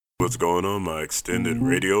What's going on, my extended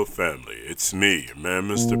radio family? It's me, your man,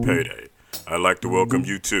 Mr. Payday. I'd like to welcome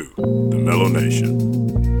you to the Mellow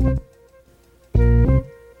Nation.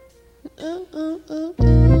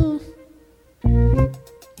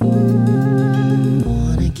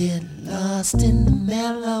 Wanna get lost in the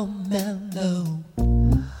mellow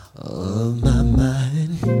of my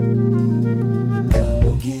mind.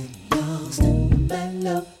 Wanna get lost in the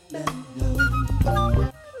mellow.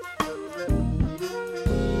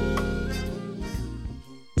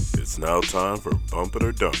 It's now time for Bump It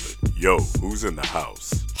or Dump It. Yo, who's in the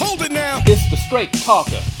house? Hold it now! It's the straight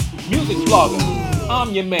talker, music vlogger.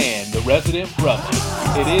 I'm your man, the resident brother.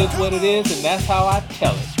 It is what it is, and that's how I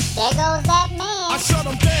tell it. There goes that man. I shut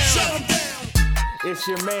him down! Shut him down! It's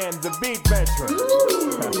your man, the beat veteran.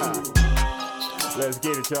 Let's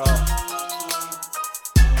get it, y'all.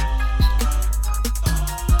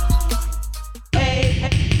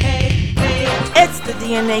 It's the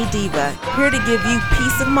DNA Diva, here to give you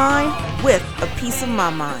peace of mind with a piece of my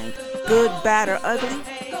mind. Good, bad, or ugly,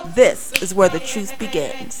 this is where the truth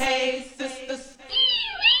begins.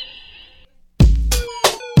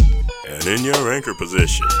 And in your anchor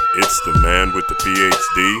position, it's the man with the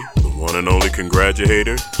PhD, the one and only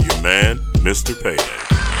congratulator, your man, Mr. Payday.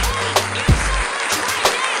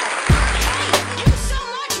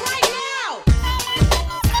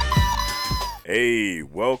 Hey,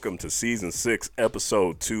 welcome to Season 6,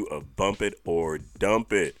 Episode 2 of Bump It or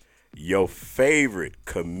Dump It. Your favorite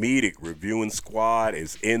comedic reviewing squad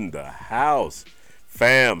is in the house.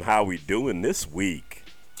 Fam, how we doing this week?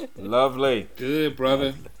 Lovely. Good,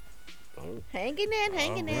 brother. Hanging in.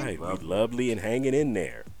 All right, we lovely and hanging in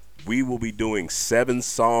there. We will be doing 7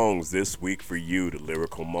 songs this week for you. The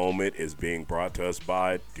lyrical moment is being brought to us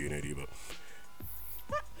by DNA Diva.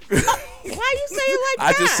 Why you say it like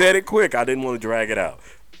I that? just said it quick. I didn't want to drag it out.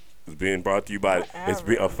 It's being brought to you by.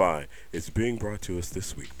 Fine. It's being brought to us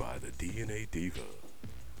this week by the DNA Diva.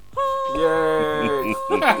 Yay!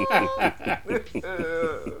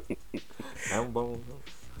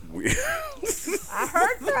 I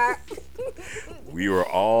heard that. We were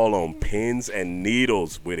all on pins and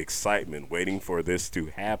needles with excitement, waiting for this to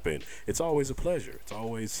happen. It's always a pleasure. It's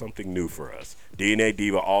always something new for us. DNA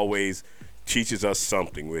Diva always teaches us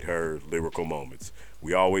something with her lyrical moments.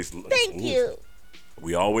 We always Thank you.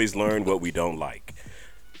 We always learn what we don't like.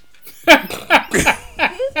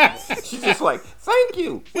 She's just like, thank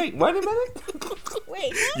you. Wait, wait a minute.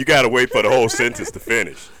 Wait. You gotta wait for the whole sentence to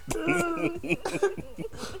finish.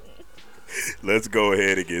 Let's go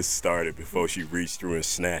ahead and get started before she reaches through and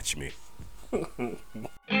snatch me.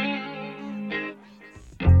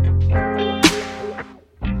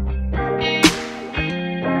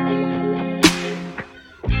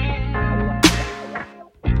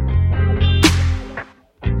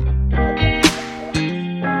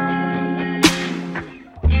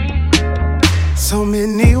 So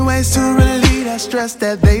many ways to relieve that stress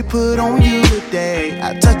that they put on you today.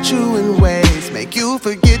 I touch you in ways, make you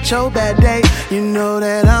forget your bad day. You know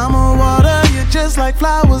that I'm a water, you're just like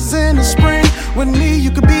flowers in the spring. With me,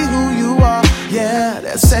 you could be who you are. Yeah,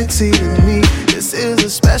 that's sexy to me. This is a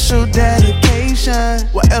special dedication.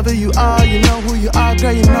 Whatever you are, you know who you are,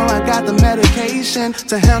 girl. You know I got the medication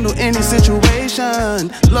to handle any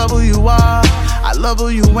situation. Love who you are, I love who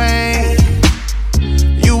you ain't.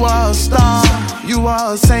 You are a star, you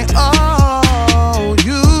are a saint. Oh,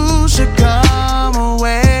 you should come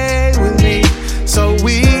away with me so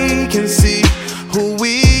we can see who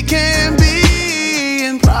we can be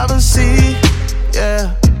in privacy.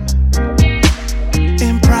 Yeah,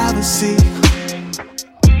 in privacy.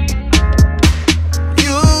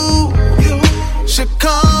 You should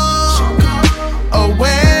come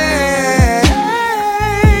away.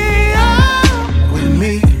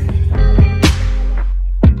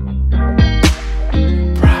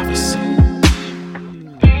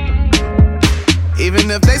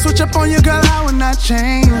 Even if they switch up on you, girl, I will not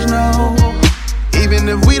change, no. Even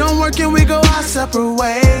if we don't work and we go our separate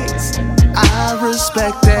ways, I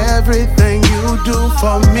respect everything you do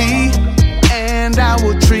for me, and I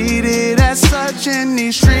will treat it as such in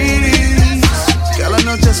these streets. Girl, I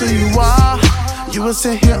know just who you are. You will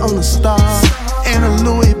sit here on the star in a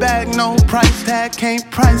Louis bag, no price tag, can't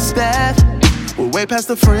price that. We're way past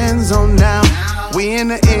the friend zone now. We in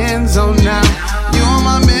the end zone now. You on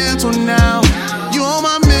my mental now. You on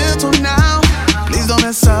my mental now. Please don't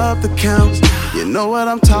mess up the counts. You know what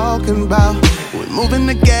I'm talking about. We're moving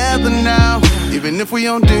together now. Even if we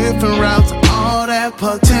on different routes. All that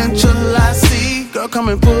potential I see. Girl, come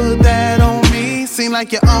and put that on me. Seem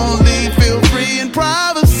like you only feel free in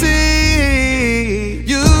privacy.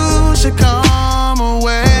 You should come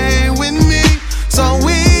away with me so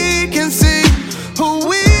we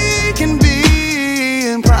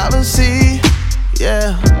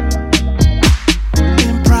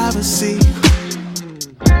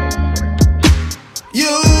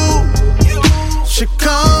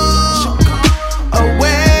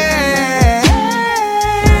away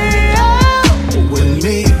with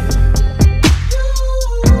me.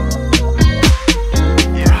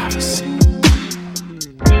 Yeah, Odyssey.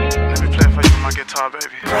 Let me play for you my guitar,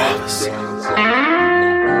 baby. Privacy.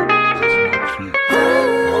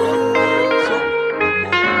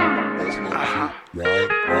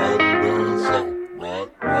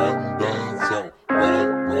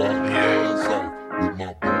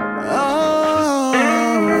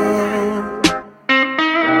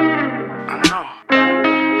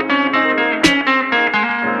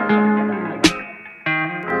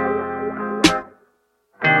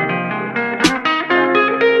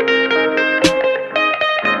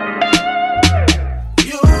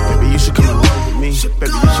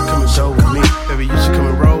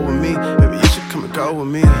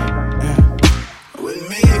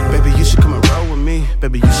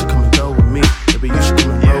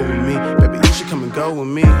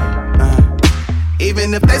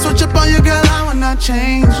 Even if they switch up on you, girl, I will not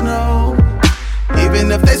change, no.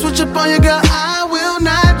 Even if they switch up on you, girl, I will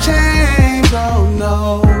not change, oh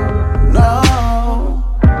no, no,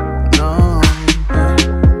 no.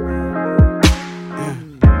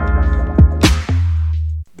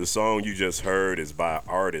 The song you just heard is by an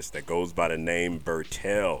artist that goes by the name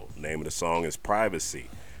Bertel. The name of the song is Privacy.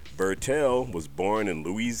 Bertel was born in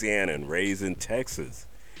Louisiana and raised in Texas.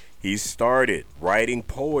 He started writing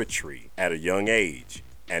poetry at a young age,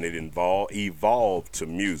 and it evolved to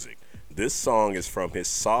music. This song is from his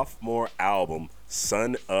sophomore album,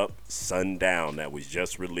 Sun Up, Sun Down, that was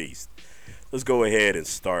just released. Let's go ahead and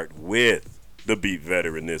start with the beat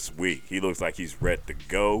veteran this week. He looks like he's ready to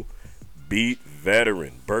go. Beat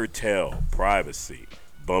veteran, Bertel, Privacy.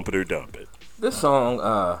 Bump it or dump it. This song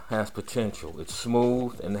has potential. It's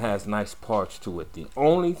smooth and has nice parts to it. The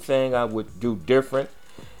only thing I would do different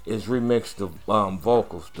is remix the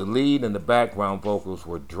vocals. The lead and the background vocals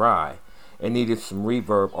were dry and needed some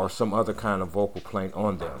reverb or some other kind of vocal playing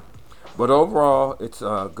on them. But overall, it's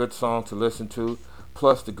a good song to listen to.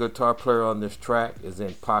 Plus, the guitar player on this track is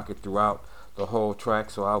in pocket throughout the whole track,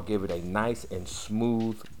 so I'll give it a nice and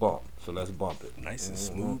smooth bump. So let's bump it. Nice and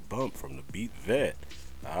smooth bump from the beat vet.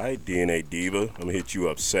 All right, DNA Diva, I'm going to hit you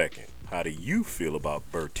up second. How do you feel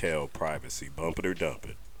about Bertel, Privacy? Bump it or dump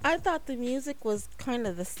it? I thought the music was kind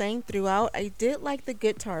of the same throughout. I did like the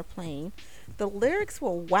guitar playing. The lyrics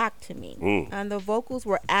were whack to me, and the vocals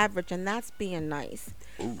were average, and that's being nice.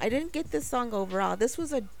 Ooh. I didn't get this song overall. This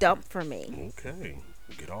was a dump for me. Okay.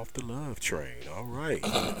 Get off the love train. All right.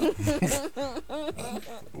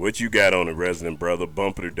 What you got on it, Resident Brother?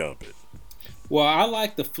 Bump it or dump it? Well, I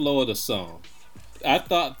like the flow of the song. I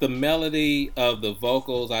thought the melody of the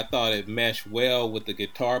vocals, I thought it meshed well with the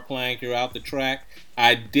guitar playing throughout the track.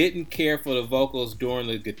 I didn't care for the vocals during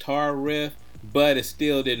the guitar riff, but it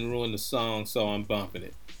still didn't ruin the song, so I'm bumping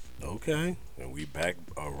it. Okay, and we back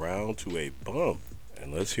around to a bump,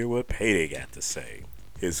 and let's hear what Payday got to say.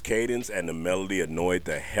 His cadence and the melody annoyed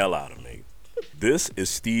the hell out of me. This is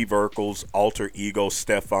Steve Urkel's alter ego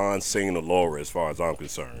Stefan singing to Laura as far as I'm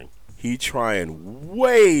concerned. He trying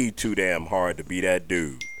way too damn hard to be that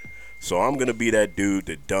dude. So I'm going to be that dude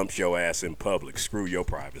that dumps your ass in public. Screw your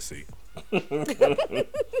privacy. So we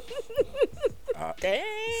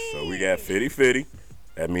got 50-50.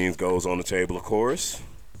 That means goes on the table, of course.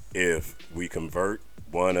 If we convert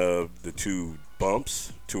one of the two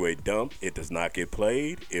bumps to a dump, it does not get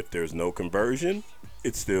played. If there's no conversion,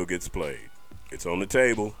 it still gets played. It's on the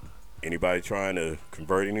table. Anybody trying to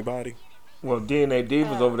convert anybody? Well, DNA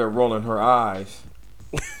Diva's over there rolling her eyes.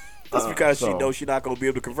 That's because she knows she's not going to be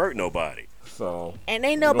able to convert nobody. So and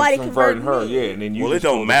ain't nobody converting her. me. Yeah, and then you. Well, it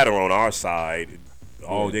don't matter on our side.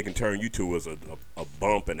 All they can turn you to is a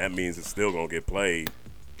bump, and that means it's still going to get played.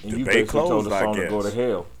 And Debate closed, the song I guess. To go to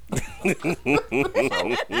hell.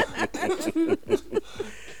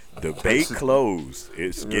 Debate closed.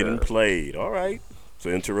 It's getting played. All right. It's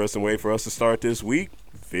an interesting way for us to start this week.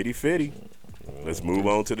 50-50. Let's move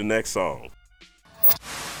on to the next song.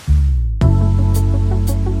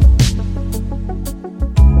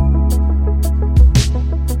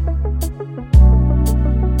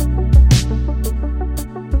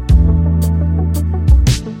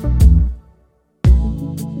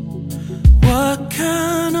 What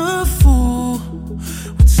kind of fool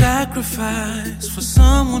would sacrifice for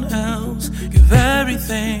someone else? Give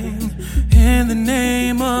everything in the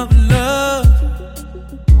name of love.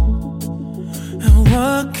 And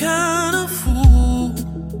what kind of fool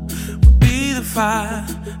would be the fire,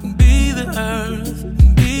 and be the earth,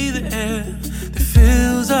 and be the air that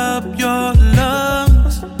fills up your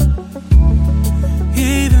lungs?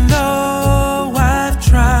 Even though I've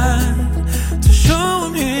tried to show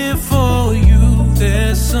I'm here for you,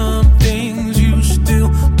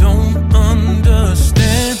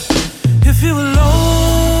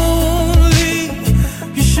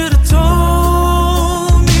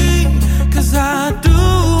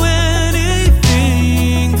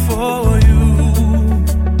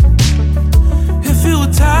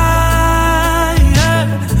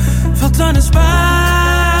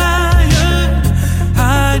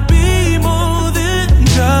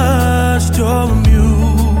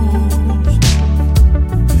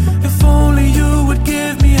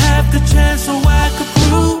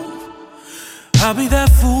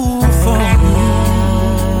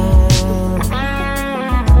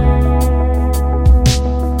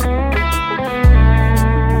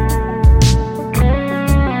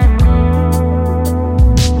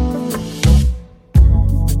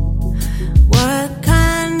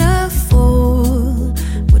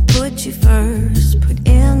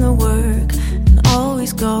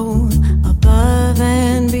 above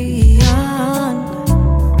and beyond.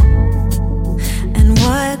 And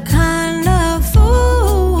what kind of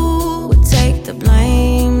fool would take the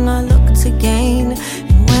blame, not look to gain?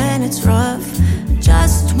 And when it's rough,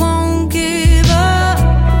 just won't give up.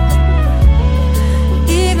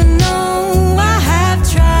 Even though I have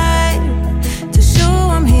tried to show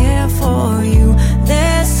I'm here for you,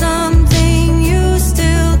 there's something you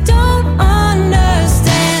still don't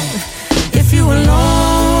understand. If you were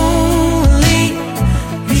lonely,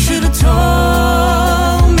 you should have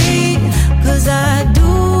told me, 'cause I'd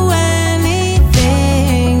do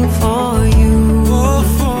anything for you. Oh,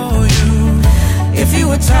 for you. If you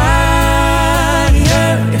were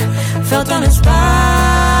tired, felt uninspired,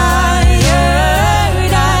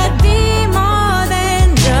 I'd be more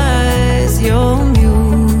than just your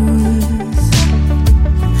muse.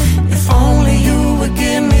 If only you would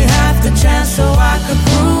give me half the chance so I could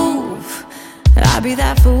prove that I'd be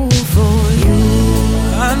that fool for you.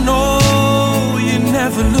 I know you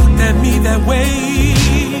never looked at me that way,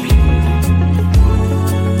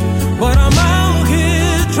 but I'm out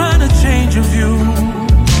here trying to change your view.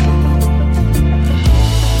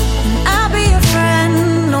 I'll be your friend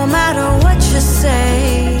no matter what you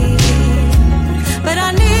say, but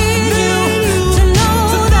I need you to know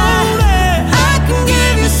that I can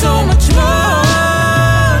give you so much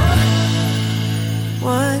more.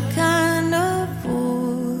 What kind of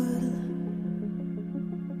fool?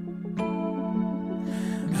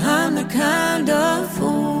 I'm the kind of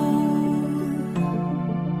fool.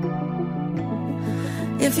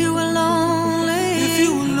 If you were lonely, If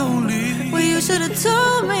you were lonely, well, you should have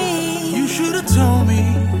told me. you should have told me,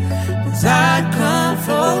 'cause I'd come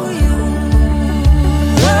for you.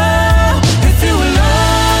 Oh, If you were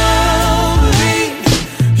lonely,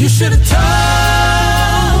 you should have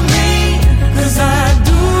told me, 'cause I'd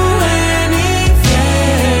do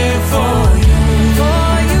anything for you.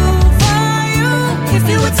 for you. If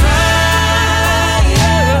you were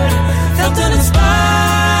tired, felt uninspired,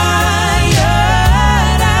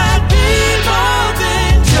 I'd be more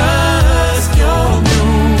than just your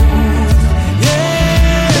muse.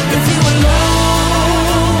 Yeah. If you were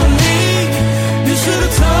lonely, you should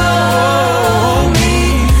have told me,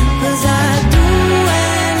 'Cause I'd do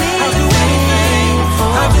I'll do anything for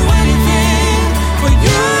I'll do anything for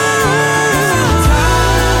you.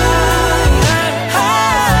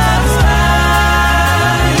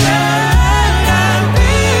 I'd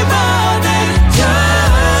be more than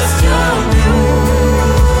just your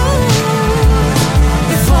muse.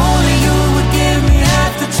 If only you would give me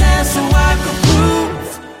half the chance so I could prove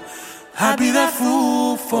I'd be that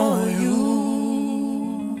fool for you.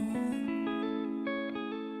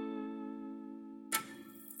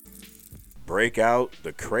 Break Out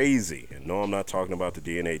the Crazy. And no, I'm not talking about the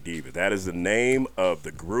DNA Diva. That is the name of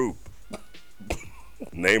the group.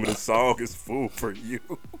 Name of the song is Fool for You.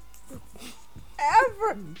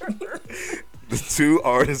 Ever. The two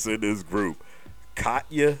artists in this group,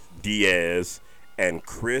 Katya Diaz and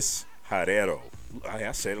Chris Herrero.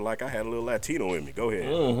 I said it like I had a little Latino in me. Go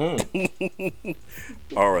ahead.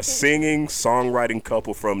 Are a singing, songwriting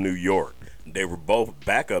couple from New York. They were both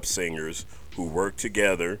backup singers who worked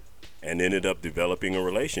together and ended up developing a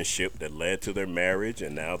relationship that led to their marriage,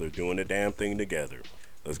 and now they're doing the damn thing together.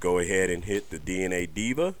 Let's go ahead and hit the DNA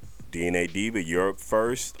Diva. DNA Diva, you're up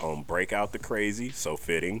first on Break Out the Crazy, so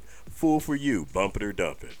fitting. Fool for You, Bump It or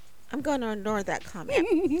Dump It. I'm going to ignore that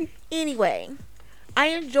comment. Anyway, I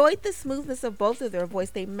enjoyed the smoothness of both of their voice.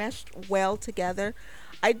 They meshed well together.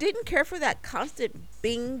 I didn't care for that constant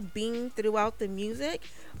bing, bing throughout the music,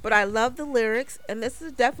 but I love the lyrics, and this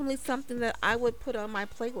is definitely something that I would put on my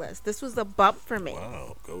playlist. This was a bump for me.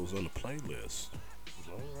 Wow, goes on the playlist.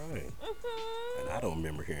 All right. And I don't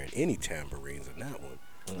remember hearing any tambourines in that one.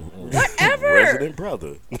 Whatever. Resident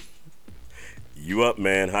Brother. You up,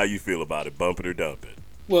 man. How you feel about it? Bump it or dump it?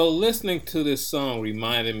 Well, listening to this song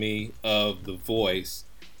reminded me of The Voice,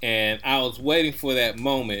 and I was waiting for that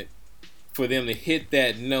moment for them to hit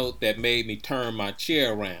that note that made me turn my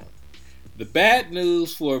chair around. The bad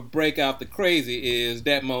news for Break Out the Crazy is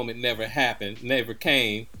that moment never happened, never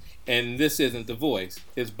came, and this isn't The Voice.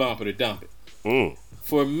 It's Bump It or Dump It.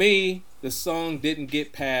 For me, the song didn't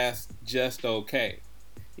get past just okay.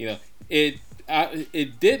 You know, it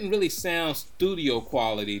didn't really sound studio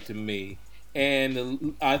quality to me,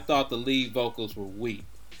 and I thought the lead vocals were weak.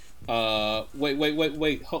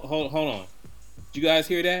 Wait, hold on. Did you guys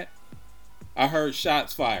hear that? I heard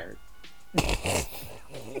shots fired. Okay.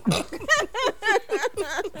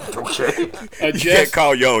 You can't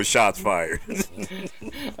call your own shots fired.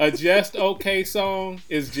 A just okay song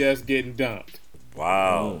is just getting dumped.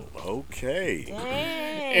 Wow. Okay.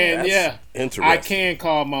 And That's yeah, interesting. I can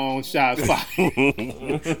call my own shots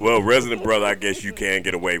fired. Well, resident brother, I guess you can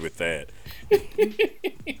get away with that.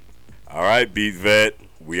 All right, Beat Vet,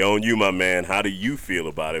 we on you, my man. How do you feel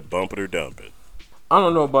about it? Bump it or dump it? I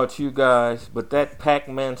don't know about you guys, but that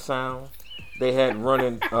Pac-Man sound they had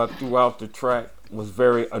running throughout the track was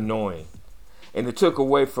very annoying, and it took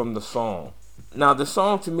away from the song. Now, the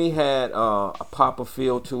song to me had a pop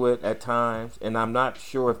feel to it at times, and I'm not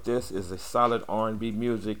sure if this is a solid R&B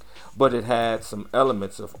music, but it had some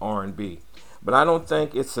elements of R&B. But I don't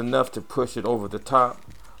think it's enough to push it over the top,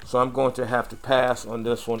 so I'm going to have to pass on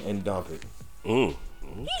this one and dump it.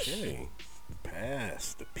 Okay.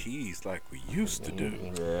 Pass the P's like we used to do.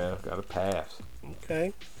 Yeah, gotta pass.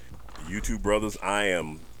 Okay. You two brothers, I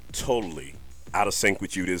am totally out of sync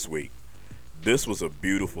with you this week. This was a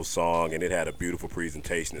beautiful song, and it had a beautiful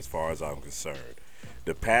presentation as far as I'm concerned.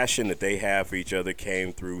 The passion that they have for each other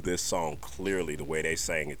came through this song clearly, the way they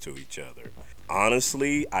sang it to each other.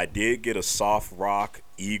 Honestly, I did get a soft rock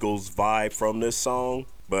Eagles vibe from this song,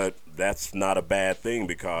 but that's not a bad thing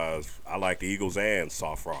because I like the Eagles and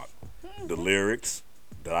soft rock. The lyrics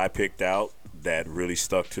that I picked out that really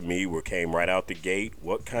stuck to me came right out the gate.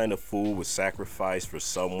 What kind of fool would sacrifice for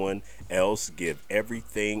someone else, give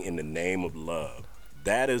everything in the name of love?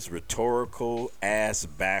 That is rhetorical ass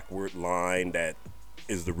backward line that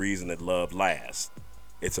is the reason that love lasts.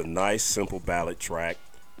 It's a nice simple ballad track,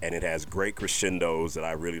 and it has great crescendos that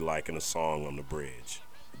I really like in the song on the bridge.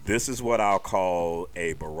 This is what I'll call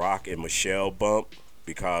a Barack and Michelle bump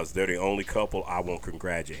because they're the only couple I won't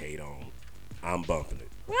congratulate on. I'm bumping it.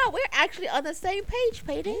 Well, we're actually on the same page,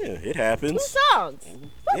 Peyton. Yeah, it happens. 2 songs.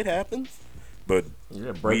 It happens. But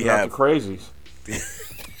Yeah, breaking out the crazies.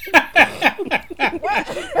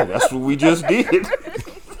 That's what we just did.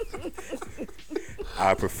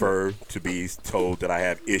 I prefer to be told that I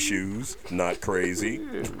have issues, not crazy.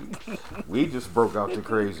 We just broke out the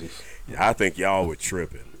crazies. I think y'all were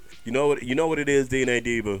tripping. You know what it is, DNA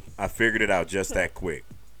Diva? I figured it out just that quick.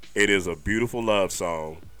 It is a beautiful love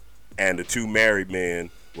song, and the two married men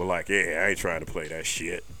were like, yeah, I ain't trying to play that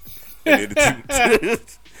shit. And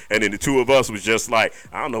then the two of us was just like,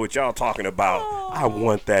 I don't know what y'all talking about. I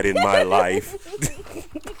want that in my life.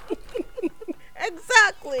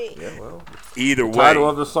 Exactly. Yeah, well. Either way. The title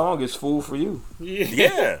of the song is Fool for You.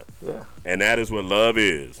 Yeah. Yeah. And that is what love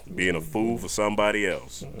is, being a fool for somebody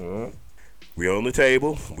else. We on the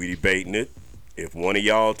table, we debating it. If one of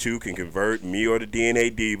y'all two can convert me or the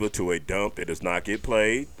DNA Diva to a dump that does not get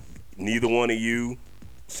played, neither one of you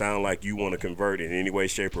sound like you want to convert in any way,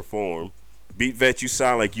 shape, or form. Beat Vet, you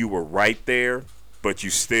sound like you were right there, but you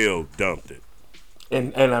still dumped it.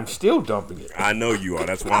 And I'm still dumping it. I know you are.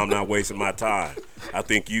 That's why I'm not wasting my time. I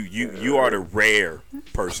think you are the rare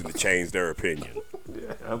person to change their opinion.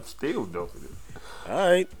 Yeah, I'm still dumping it. All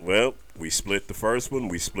right. Well, we split the first one.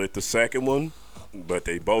 We split the second one. But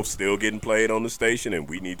they both still getting played on the station, and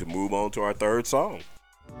we need to move on to our third song.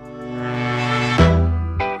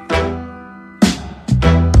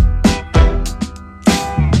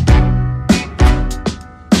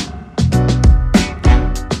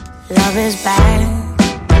 Love is bad.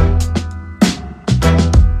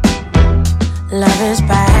 Love is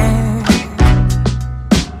bad.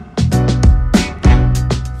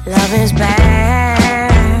 Love is bad.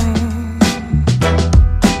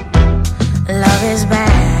 Love is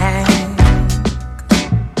bad.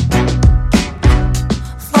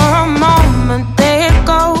 For a moment there it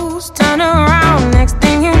goes. Turn around, next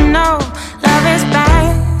thing you know, love is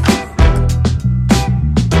bad.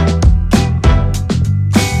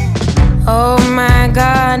 Oh my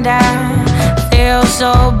God, I feel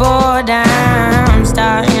so bored. I'm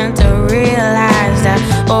starting to realize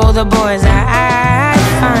that all the boys that I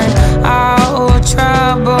find are all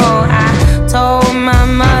trouble. I told my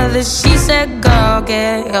mother, she said, girl,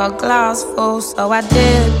 get your glass full. So I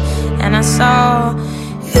did, and I saw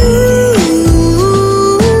you.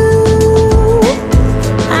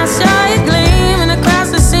 I saw you gleaming across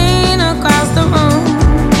the scene, across the room.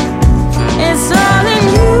 It's all in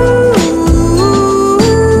you.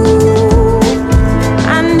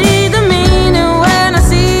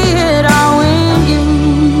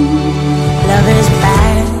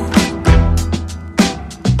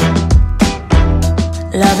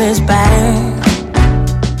 Love is bad.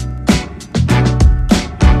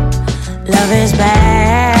 Love is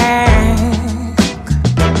bad.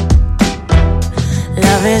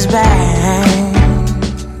 Love is bad.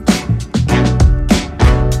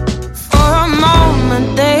 For a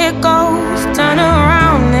moment there it goes. Turn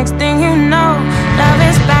around, next thing you know, love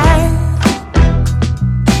is bad.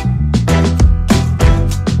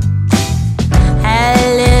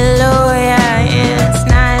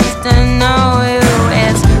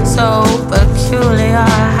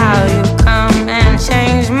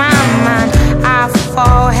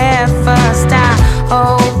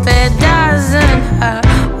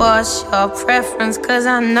 preference, cause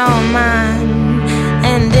I know mine.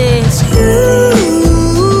 And it's you.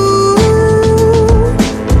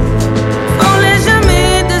 Foolish of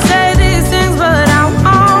me to say these things, but I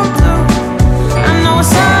want to. I know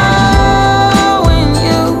it's all in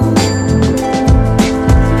you.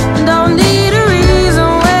 Don't need a reason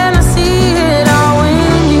when I see it all in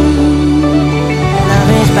you. Love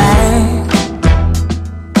is bad.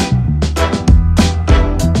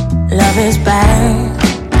 Love is bad.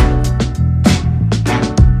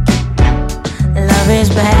 Love is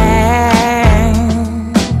bad.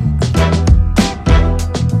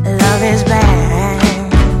 Love is bad.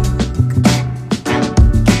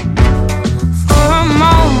 For a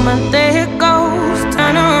moment there it goes.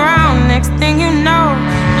 Turn around, next thing you know,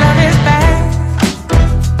 love is bad.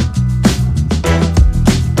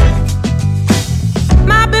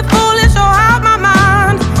 Might be foolish or out my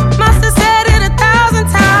mind. Must have said it 1,000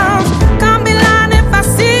 times. Can't be lying if I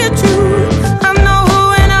see it true. I know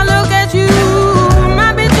when I look at you.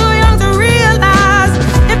 Might be too young to realize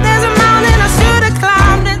if there's a mountain I should have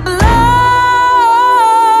climbed it.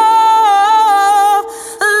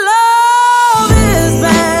 Love is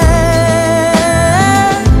bad.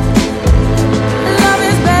 Love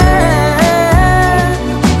is bad.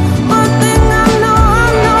 One thing I know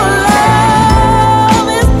love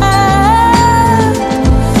is bad.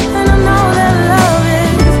 And I know that love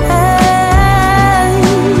is bad.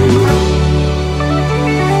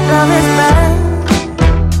 Love is bad.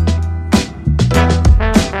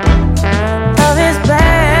 Love is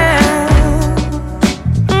bad.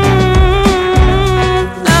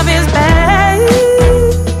 Love is bad. Love is bad.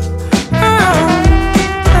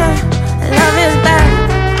 Love is bad.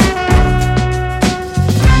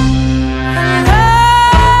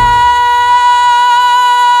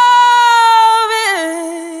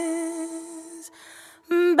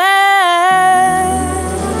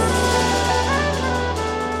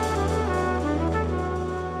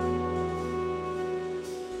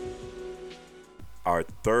 Our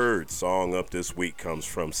third song up this week comes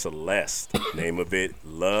from Celeste. Name of it,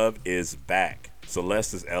 Love Is Back.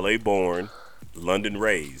 Celeste is LA born, London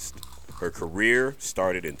raised. Her career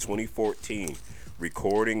started in 2014,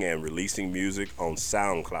 recording and releasing music on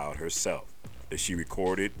SoundCloud herself that she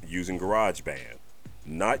recorded using GarageBand.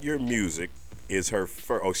 Not Your Music is her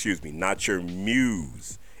Not Your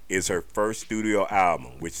Muse is her first studio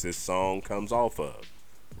album, which this song comes off of.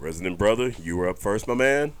 Resident Brother, you were up first, my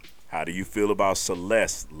man. How do you feel about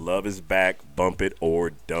Celeste, Love Is Back, Bump It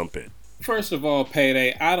or Dump It? First of all,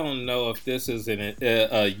 Payday, I don't know if this is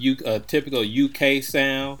a typical UK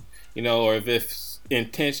sound, or if it's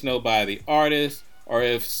intentional by the artist, or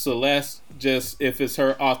if Celeste if it's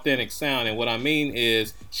her authentic sound. And what I mean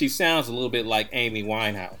is she sounds a little bit like Amy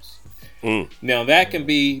Winehouse. Now that can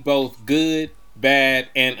be both good, bad,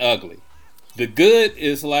 and ugly. The good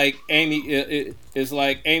is like Amy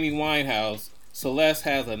Winehouse. Celeste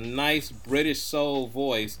has a nice British soul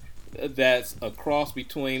voice that's a cross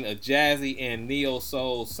between a jazzy and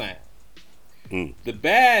neo-soul sound. The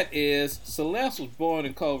bad is Celeste was born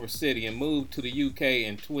in Culver City and moved to the UK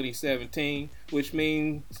in 2017, which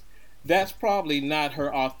means that's probably not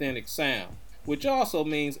her authentic sound. Which also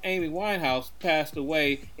means Amy Winehouse passed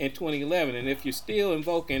away in 2011, and if you're still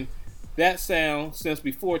invoking that sound since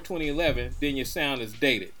before 2011, then your sound is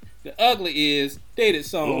dated. The ugly is dated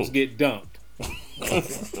songs get dumped.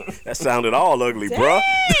 That sounded all ugly, bruh.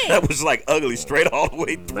 That was like ugly straight all the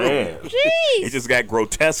way through. Man. It just got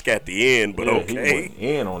grotesque at the end, but okay. He went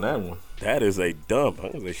in on that one. That is a dump. I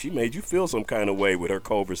was like, she made you feel some kind of way with her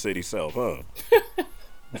Culver City self, huh?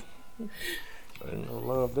 Ain't no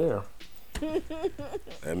love there.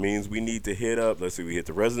 That means we need to hit up. Let's see, we hit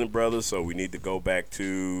the Resident Brothers, so we need to go back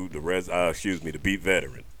to the Beat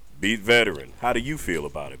Veteran. Beat Veteran, how do you feel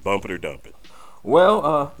about it? Bump it or dump it?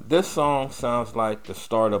 Well, this song sounds like the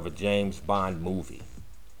start of a James Bond movie,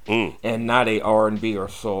 and not a R&B or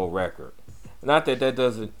soul record. Not that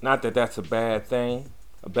that's a bad thing.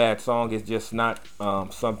 A bad song is just not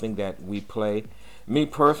something that we play. Me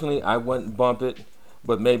personally, I wouldn't bump it,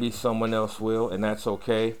 but maybe someone else will, and that's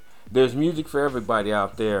okay. There's music for everybody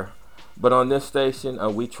out there, but on this station,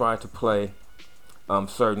 we try to play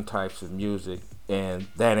certain types of music, and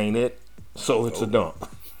that ain't it, so it's a dump.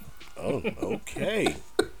 Oh, okay.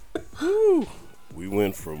 Woo. We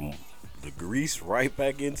went from the grease right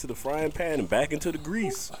back into the frying pan and back into the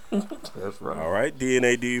grease. That's right. All right,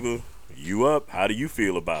 DNA Diva, you up. How do you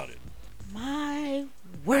feel about it? My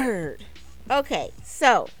word. Okay,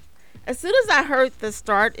 so as soon as I heard the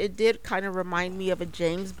start, it did kind of remind me of a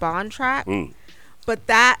James Bond track. But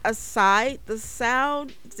that aside, the song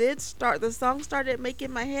started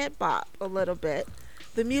making my head bop a little bit.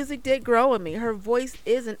 the music did grow on me. Her voice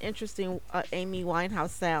is an interesting Amy Winehouse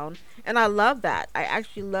sound, and I love that. I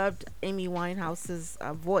actually loved Amy Winehouse's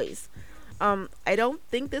voice. I don't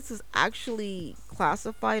think this is actually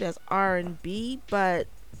classified as R&B, but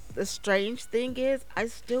the strange thing is I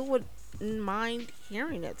still wouldn't mind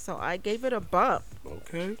hearing it, so I gave it a bump.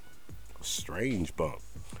 Okay. A strange bump.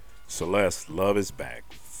 Celeste, Love Is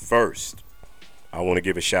Back. First, I want to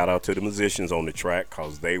give a shout out to the musicians on the track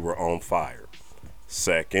because they were on fire.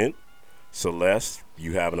 Second, Celeste,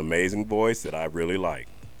 you have an amazing voice that I really like.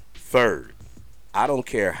 Third, I don't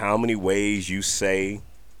care how many ways you say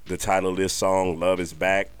the title of this song, Love Is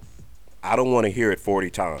Back, I don't want to hear it 40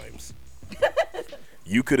 times.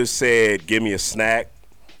 You could have said, give me a snack,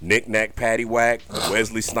 knick-knack, paddywhack,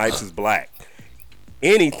 Wesley Snipes is black.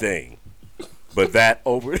 Anything but that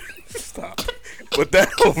over stop. But that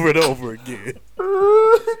over and over again.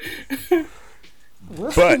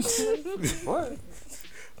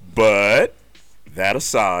 But that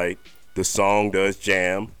aside, the song does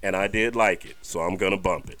jam and I did like it, so I'm gonna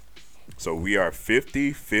bump it. So we are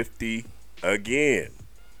 50-50 again.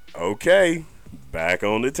 Okay, back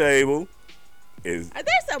on the table. Are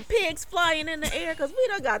there some pigs flying in the air? Because we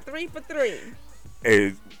done got 3 for 3.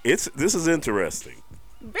 This is interesting.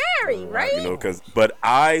 Very, right? You know, but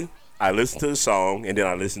I listened to the song and then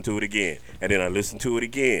I listened to it again and then I listened to it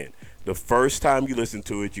again. The first time you listen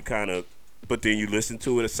to it, but then you listen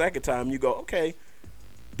to it a second time, you go, okay,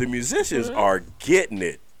 the musicians are getting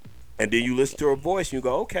it. And then you listen to her voice and you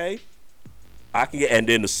go, okay, I can get, and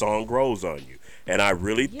then the song grows on you. And I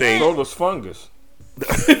really think. So does fungus.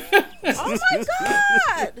 Oh my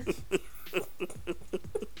God!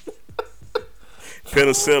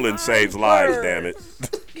 Penicillin saves lives, damn it.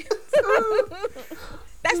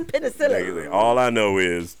 That's penicillin. All I know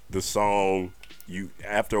is the song,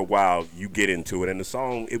 after a while, you get into it. And the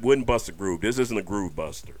song, it wouldn't bust a groove. This isn't a groove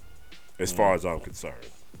buster, as far as I'm concerned.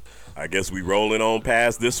 I guess we rolling on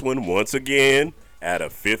past this one once again at a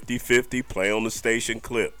 50-50 play on the station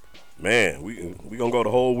clip. Man, we going to go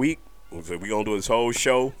the whole week. So we going to do this whole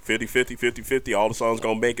show, 50-50, 50-50. All the songs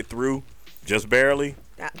going to make it through, just barely.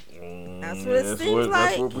 That's what it seems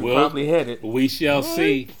like. That's where we probably headed. We shall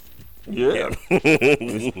see. Yeah.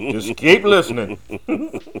 just keep listening.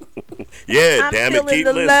 Yeah, I'm damn it, feeling keep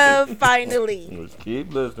the listening. love finally. Just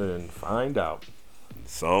keep listening and find out.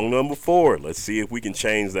 Song number 4. Let's see if we can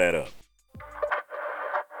change that up.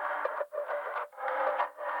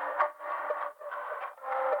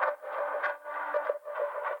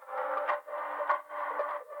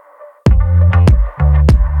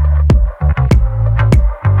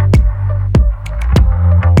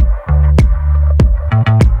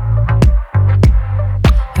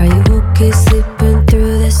 Are you okay sleeping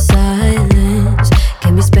through the silence?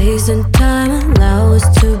 Give me space and time, allow us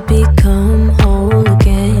to become whole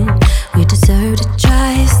again. We deserve to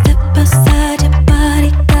try, step outside your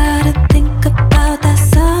body. Gotta think about that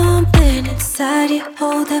something inside you.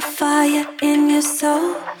 Hold that fire in your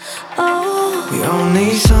soul. Oh, We all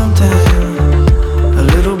need something, a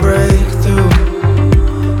little breakthrough.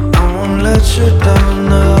 I won't let you down,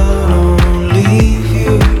 no, don't leave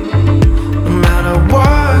you. No matter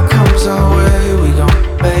what comes our way, we gon'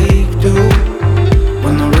 make do.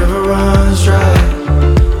 When the river runs dry,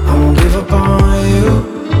 I won't give up on you.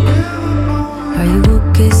 are you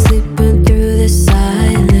okay sleeping through the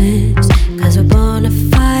silence? 'Cause we're born to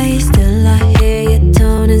fight, still I hear your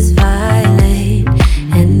tone is violent.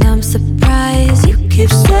 And I'm surprised you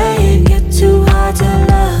keep saying you're too hard to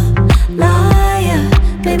love. Liar,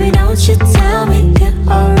 baby, don't you tell me you're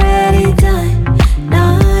already done.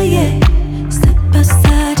 Nah, yeah. Step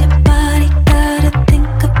outside your body, gotta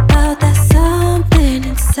think about that something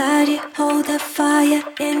inside you. Hold that fire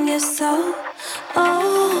in your soul.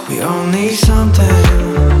 Oh, We all need something,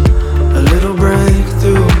 a little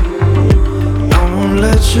breakthrough. I won't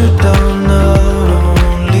let you down, no, don't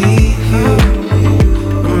leave you.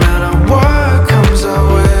 No matter what comes our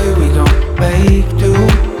way, we gon' make do.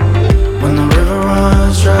 When the river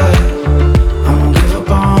runs dry, I won't give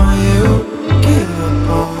up on you. Give up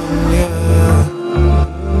on you.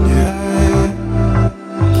 Yeah.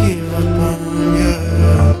 Give up on you.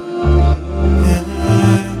 Yeah.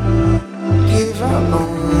 Give up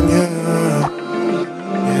on you.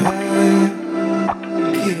 Yeah.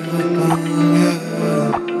 Give up on you.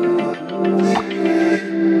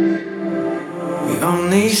 We all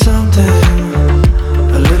need something,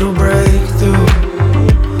 a little breakthrough.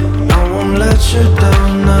 I won't let you down,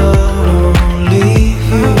 no, don't leave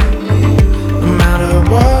you. No matter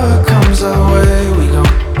what comes our way, we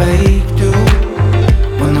gon' make do.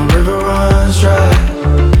 When the river runs dry,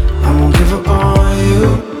 I won't give up on you.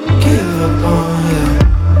 Give up on you.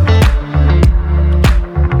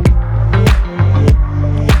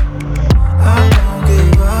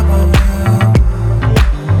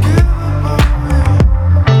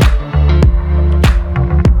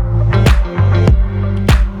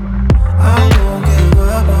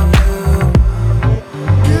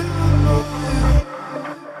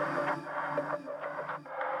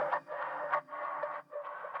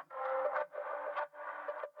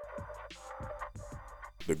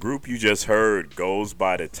 The group you just heard goes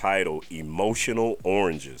by the title Emotional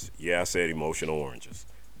Oranges. Yeah, I said Emotional Oranges.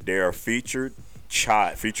 They are featuring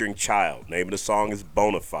Child. Name of the song is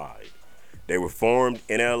Bonafide. They were formed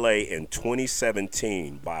in LA in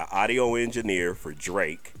 2017 by an audio engineer for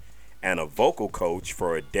Drake and a vocal coach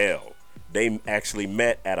for Adele. They actually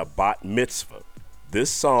met at a bat mitzvah. This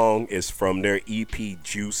song is from their EP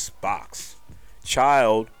Juice Box.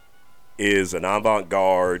 Child is an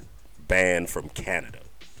avant-garde band from Canada.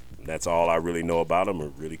 That's all I really know about them or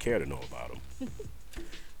really care to know about them.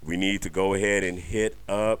 We need to go ahead and hit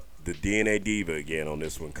up the DNA Diva again on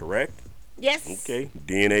this one, correct? Yes. Okay,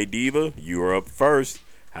 DNA Diva, you are up first.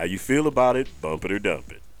 How you feel about it? Bump it or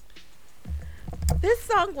dump it. This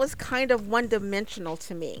song was kind of one-dimensional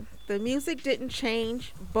to me. The music didn't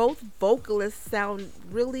change. Both vocalists sound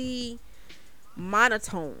really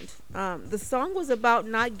monotoned. The song was about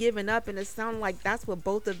not giving up, and it sounded like that's what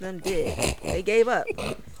both of them did. They gave up.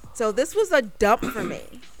 So this was a dump for me.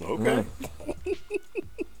 Okay.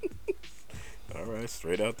 All right,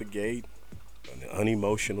 straight out the gate, an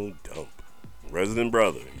unemotional dump. Resident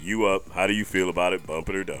Brother, you up. How do you feel about it? Bump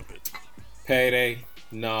it or dump it? Payday,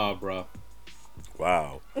 nah, bro.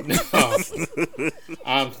 Wow. No.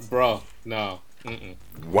 No. Mm-mm.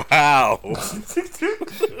 Wow.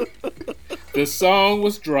 The song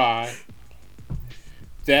was dry.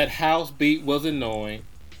 That house beat was annoying.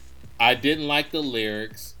 I didn't like the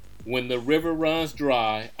lyrics. When the river runs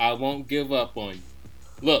dry, I won't give up on you.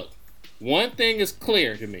 Look, one thing is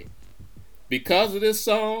clear to me. Because of this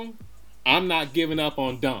song, I'm not giving up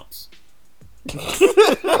on dumps.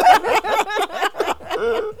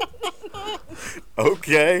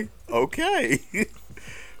 Okay.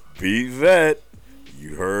 Beat Vet,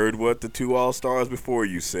 you heard what the two all-stars before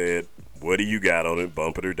you said. What do you got on it?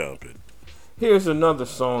 Bump it or dump it? Here's another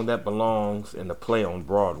song that belongs in the play on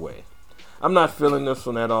Broadway. I'm not feeling this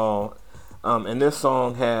one at all. And this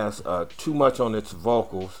song has too much on its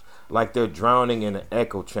vocals, like they're drowning in an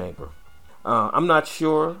echo chamber. I'm not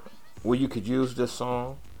sure where you could use this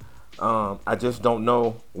song. I just don't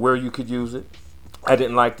know where you could use it. I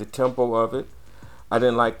didn't like the tempo of it. I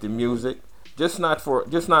didn't like the music. Just not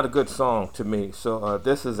a good song to me. So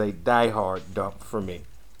this is a diehard dump for me.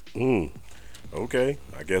 Okay,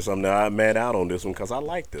 I guess I'm not mad out on this one because I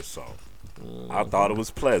like this song. I thought it was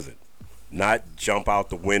pleasant. Not jump out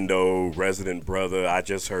the window, Resident Brother, I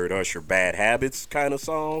just heard Usher Bad Habits kind of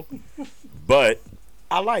song. But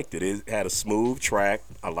I liked it. It had a smooth track.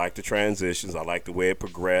 I liked the transitions. I liked the way it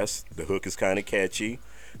progressed. The hook is kind of catchy.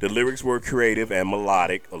 The lyrics were creative and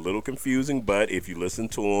melodic, a little confusing, but if you listen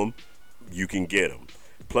to them, you can get them.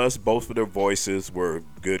 Plus, both of their voices were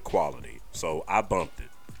good quality. So I bumped it.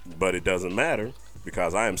 But it doesn't matter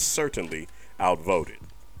because I am certainly outvoted.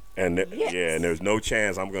 And and there's no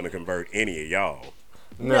chance I'm going to convert any of y'all.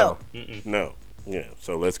 No. No. Yeah.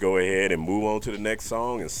 So let's go ahead and move on to the next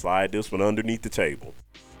song and slide this one underneath the table.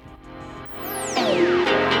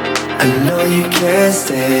 I know you can't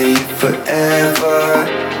stay forever.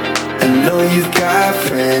 I know you've got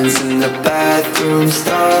friends in the bathroom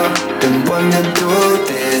stall. Been wanting to do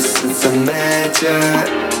this since I met you.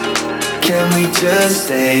 Can we just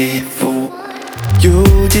stay for you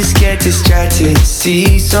just get distracted,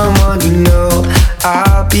 see someone you know.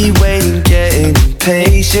 I'll be waiting, getting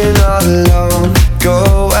impatient all alone.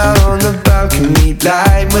 Go out on the balcony,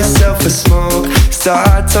 light myself a smoke.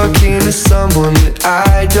 Start talking to someone that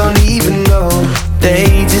I don't even know. They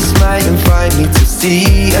just might invite me to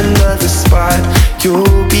see another spot.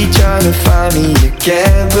 You'll be trying to find me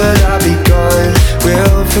again, but I'll be gone.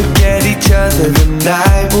 We'll forget each other, the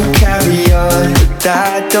night will carry on. But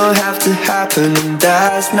that don't have to happen, and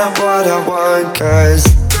that's not what I want. Cause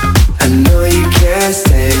I know you can't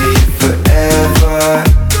stay forever.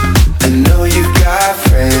 I know you've got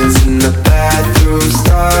friends in the bathroom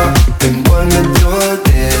stall. Been wanting to do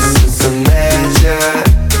this since I met you.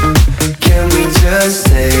 Can we just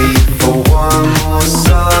stay for one more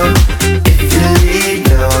song? If you leave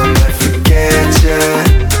now, I might forget you.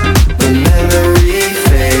 My memory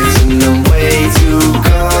fades and I'm way too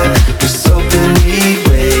gone. Just hoping we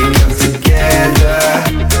wake up together.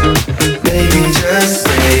 Maybe just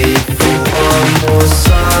stay for one more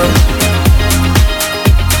song.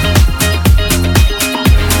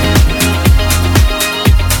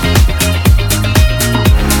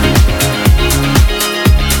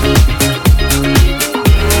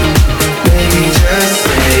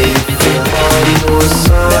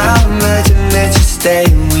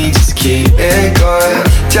 We just keep it going.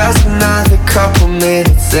 Just another couple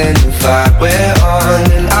minutes and the vibe we're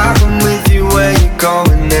on. And I come with you where you're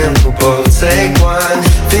going and we'll both take one.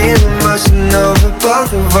 Feeling emotional for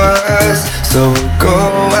both of us. So we'll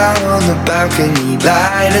go out on the balcony,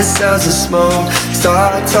 light ourselves a smoke,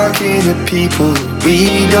 start talking to people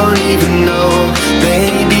we don't even know.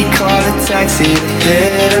 Maybe call a taxi to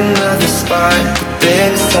hit another spot, but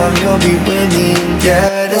this time you'll be with me.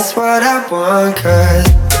 Yeah, that's what I want, 'cause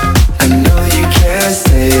I know you can't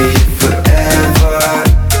stay forever.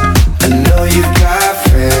 I know you've got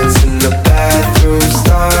friends in the bathroom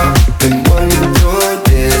stall. Been wanting to do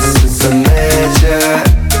this since I met ya.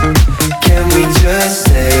 Can we just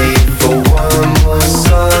stay for one more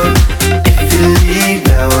song? If you leave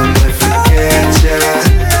now, I might forget ya.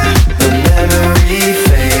 The memory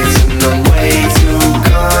fades and I'm way too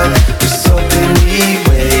gone. Was hoping we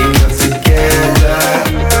wake up together.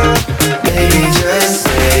 Maybe just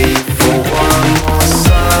stay for one more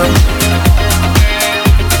song.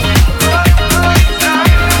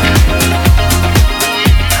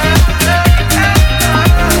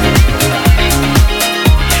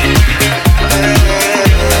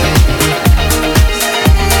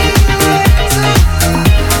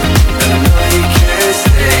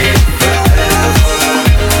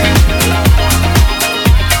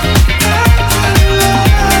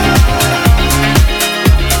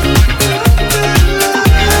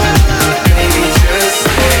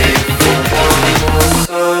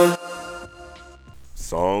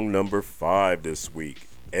 Song number 5 this week,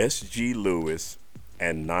 S.G. Lewis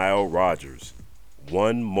and Nile Rodgers,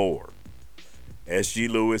 One More. S.G.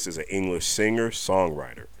 Lewis is an English singer,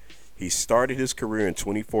 songwriter. He started his career in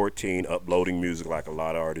 2014 uploading music like a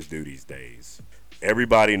lot of artists do these days.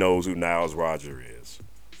 Everybody knows who Nile Rodgers is.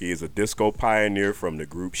 He is a disco pioneer from the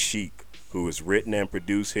group Chic, who has written and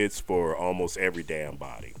produced hits for almost every damn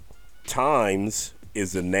body. Times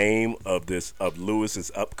is the name of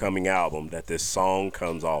Lewis's upcoming album that this song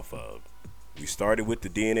comes off of. We started with the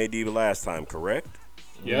DNA Diva last time, correct?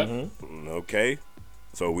 Yep. Mm-hmm. Okay.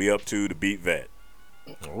 So we up to the Beat Vet.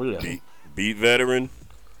 Oh, yeah. Beat Veteran,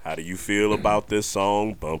 how do you feel about this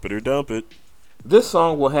song, Bump It or Dump It? This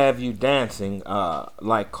song will have you dancing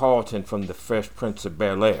like Carlton from the Fresh Prince of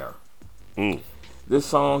Bel-Air. This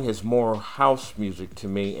song is more house music to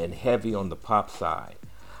me and heavy on the pop side.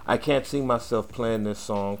 I can't see myself playing this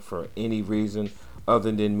song for any reason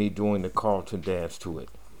other than me doing the Carlton dance to it.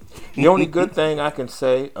 The only good thing I can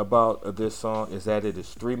say about this song is that it is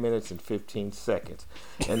 3 minutes and 15 seconds.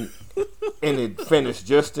 And it finished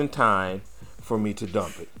just in time for me to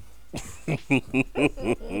dump it.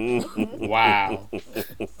 Wow.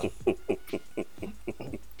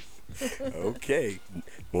 Okay.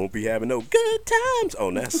 Won't be having no good times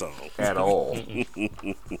on that song. At all.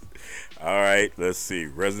 All right, let's see.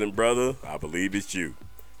 Resident Brother, I believe it's you.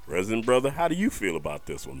 Resident Brother, how do you feel about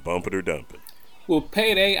this one? Bump it or dump it? Well,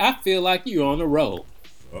 Payday, I feel like you're on the road.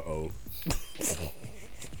 Uh-oh.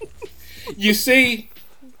 You see,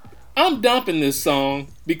 I'm dumping this song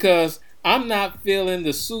because I'm not feeling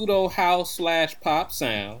the pseudo house / pop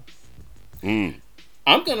sound.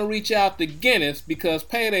 I'm going to reach out to Guinness because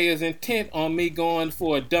Payday is intent on me going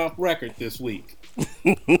for a dump record this week.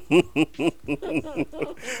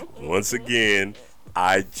 Once again,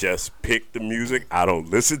 I just picked the music. I don't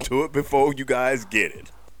listen to it before you guys get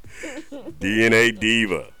it. DNA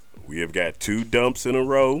Diva, we have got 2 dumps in a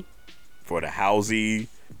row for the housey,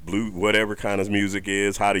 blue, whatever kind of music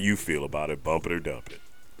is. How do you feel about it? Bump it or dump it?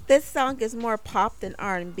 This song is more pop than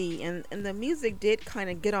R&B, and the music did kind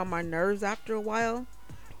of get on my nerves after a while.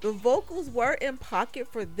 The vocals were in pocket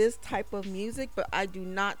for this type of music, but I do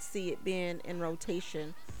not see it being in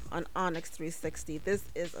rotation on Onyx 360. This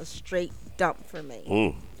is a straight dump for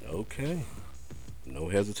me. Okay. No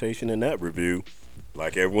hesitation in that review.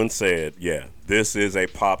 Like everyone said, yeah, this is a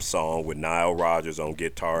pop song with Nile Rodgers on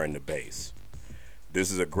guitar and the bass.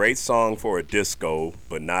 This is a great song for a disco,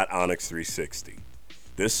 but not Onyx 360.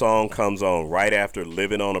 This song comes on right after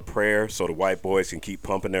Living on a Prayer so the white boys can keep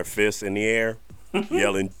pumping their fists in the air,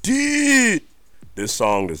 yelling, "Did!" This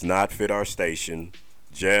song does not fit our station,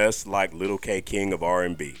 just like Little K King of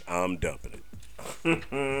R&B. I'm dumping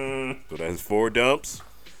it. So that's 4 dumps.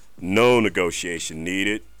 No negotiation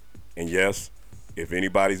needed. And yes, if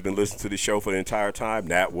anybody's been listening to the show for the entire time,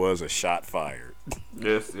 that was a shot fired.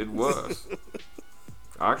 Yes, it was.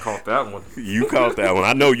 I caught that one. You caught that one.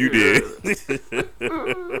 I know you did.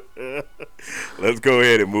 Let's go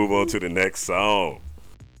ahead and move on to the next song.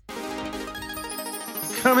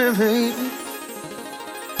 Come here, baby.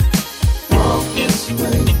 Walk this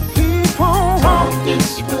way. Keep on walk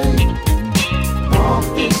this way. Walk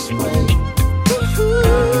this way.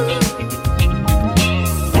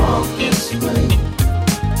 Walk this way.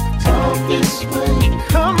 Talk this way.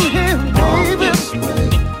 Come here, baby.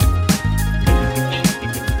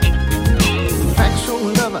 Actual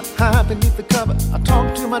lover, high beneath the cover. I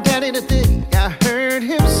talked to my daddy today. I heard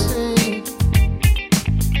him say,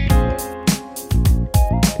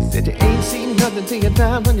 said you ain't seen nothing till you're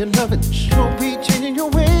down on your loving. Sure be changing your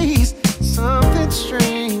ways. Something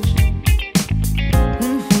strange.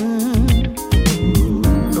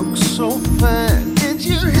 Look so fine. Did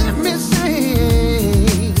you hear me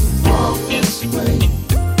say? Walk this way.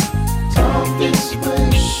 Talk this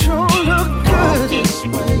way. Sure look good. Walk this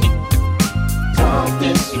way. Talk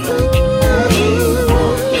this way.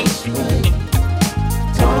 Walk this way.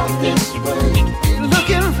 Talk this way. You're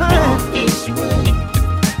looking fine. Walk this way.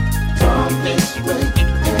 Talk this way.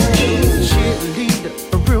 Cheerleader,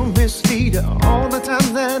 a real misleader. All the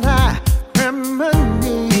time that I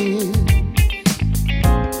reminisce.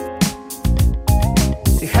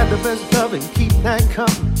 You had the best love and keep that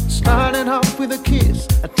coming. Started off with a kiss,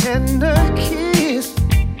 a tender kiss.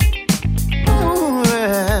 Ooh,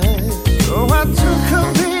 so I took a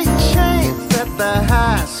big chance at the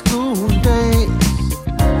high school days.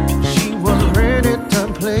 She was ready to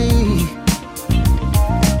play.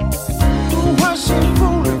 Was she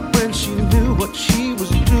fooling when she knew what she was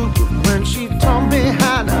doing? When she taught me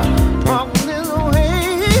how to walk this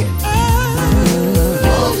way.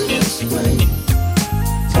 Walk this way.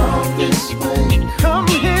 Talk this way. Come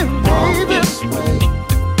here, baby. Walk this way.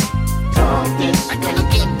 Talk this way. I gotta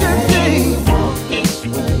get that day. Walk this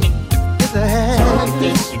way. Get the head. Talk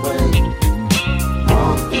this way.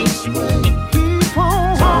 Walk this way. Keep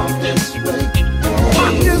on. Talk this way.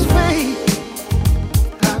 Walk this way.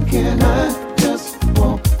 How can I just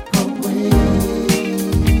walk away?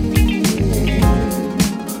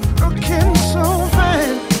 Looking so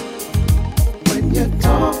fine when you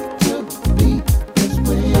talk to me this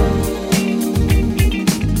way.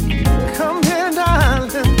 Come here,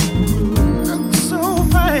 darling. Look so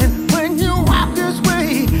fine when you walk this way.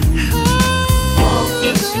 Walk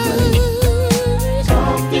this way.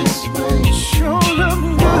 Talk this way. Sure look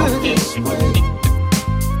good. Walk this way.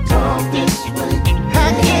 Talk this way. How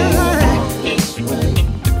can I? Walk this way.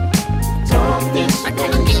 Talk this way. I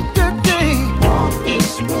gotta get that day. Walk this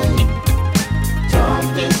way. Talk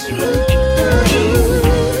this way.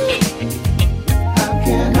 How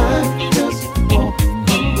can I just walk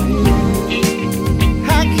away?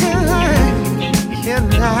 How can I? Can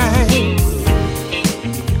I?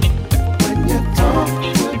 When you talk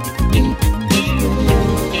to me this way.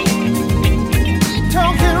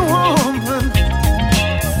 Talking woman.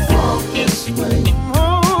 Walk this way.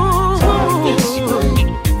 Talk this way.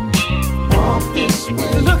 Walk this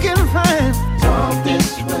way. Looking fine. Talk this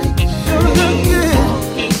way. You look good. Walk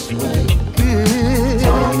this way. Good.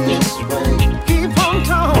 Talk this way. Keep on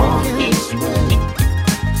talking. Walk this way.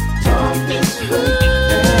 Talk this way.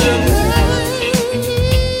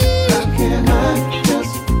 How can I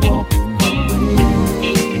just walk away?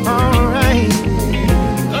 All right.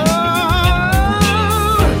 Oh,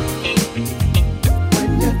 when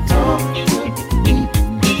you talk to me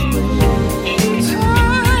this way.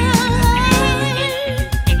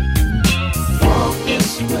 Walk this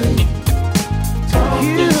way. Talk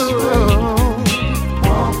this way.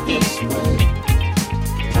 Walk this way.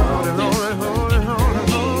 Hold it, hold it, hold it, hold it,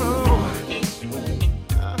 hold it. Walk this way.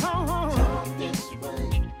 Talk this way.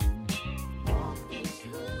 Walk this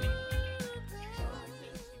way.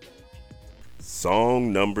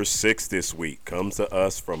 Song number 6 this week comes to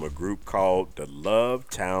us from a group called the Love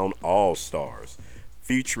Town All Stars,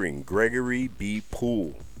 featuring Gregory B.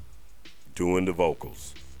 Poole doing the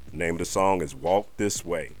vocals. The name of the song is Walk This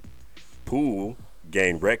Way. Poole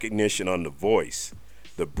gained recognition on The Voice.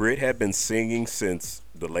 The Brit had been singing since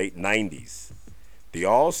the late 90s. The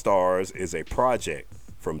All Stars is a project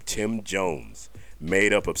from Tim Jones,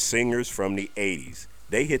 made up of singers from the 80s.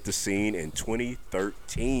 They hit the scene in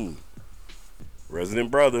 2013.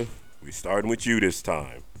 Resident Brother, we starting with you this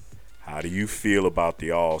time. How do you feel about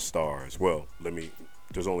the All Stars? Well,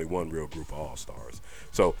 there's only one real group of All Stars.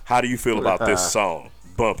 So how do you feel about this song?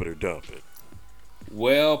 Bump it or dump it.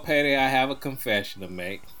 Well, Patty, I have a confession to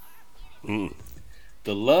make.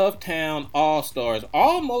 The Love Town All Stars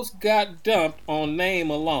almost got dumped on name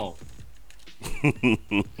alone.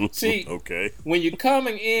 See, Okay. when you're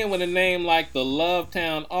coming in with a name like the Love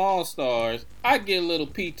Town All Stars, I get a little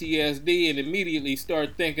PTSD and immediately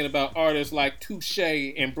start thinking about artists like Touche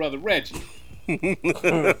and Brother Reggie.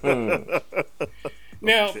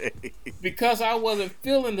 Now, because I wasn't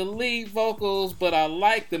feeling the lead vocals, but I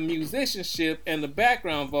liked the musicianship and the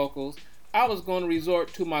background vocals, I was going to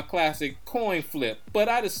resort to my classic coin flip, but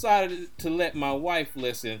I decided to let my wife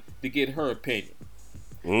listen to get her opinion.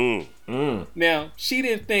 Now, she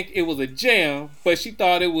didn't think it was a jam, but she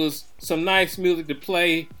thought it was some nice music to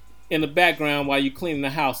play in the background while you cleaning the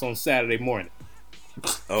house on Saturday morning.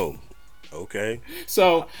 Oh, okay.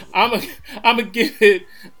 So I'm gonna give it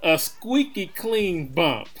a squeaky clean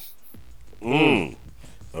bump.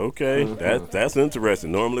 Okay, that's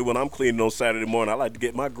interesting. Normally, when I'm cleaning on Saturday morning, I like to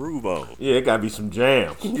get my groove on. Yeah, it gotta be some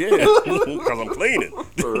jams. Yeah, because I'm cleaning. All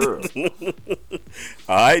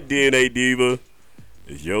right, DNA Diva,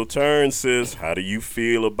 it's your turn, sis. How do you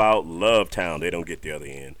feel about Love Town? They don't get the other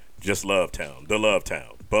end. Just Love Town. The Love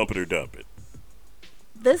Town. Bump it or dump it.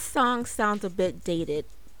 This song sounds a bit dated.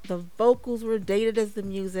 The vocals were dated as the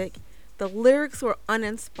music. The lyrics were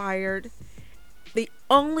uninspired. The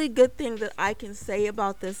only good thing that I can say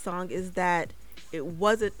about this song is that it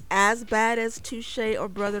wasn't as bad as Touche or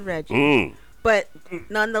Brother Reggie. But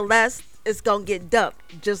nonetheless, it's going to get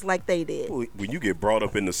dumped just like they did. When you get brought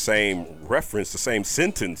up in the same reference, the same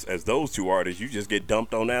sentence as those two artists, you just get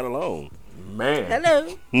dumped on that alone. Man.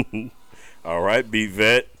 Hello. All right,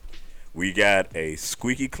 B-Vet. We got a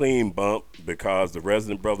squeaky clean bump because the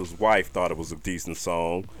Resident Brothers' wife thought it was a decent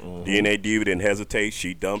song. DNA Diva didn't hesitate.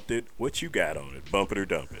 She dumped it. What you got on it? Bump it or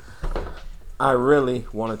dump it? I really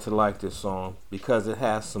wanted to like this song because it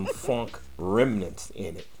has some funk remnants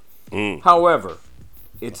in it. However,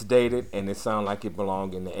 it's dated and it sounds like it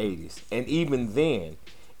belonged in the 80s. And even then,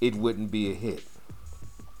 it wouldn't be a hit.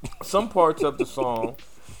 Some parts of the song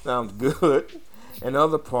sounds good and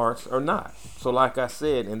other parts are not. So like I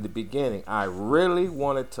said in the beginning, I really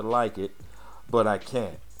wanted to like it, but I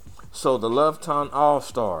can't. So the Love Town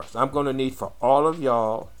All-Stars, I'm going to need for all of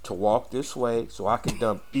y'all to walk this way so I can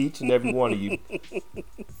dump each and every one of you.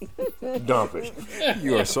 Dump it.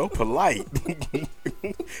 You are so polite.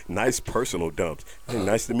 Nice personal dumps. Hey,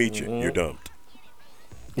 nice to meet you. You're dumped.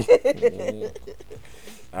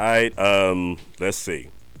 All right, let's see.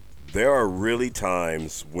 There are really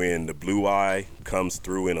times when the blue eye comes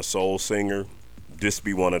through in a soul singer. This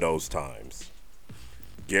be one of those times.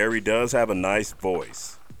 Gary does have a nice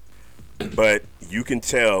voice, but you can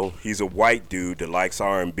tell he's a white dude that likes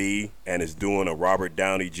R&B and is doing a Robert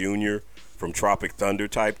Downey Jr. from Tropic Thunder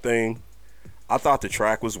type thing. I thought the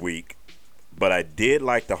track was weak, but I did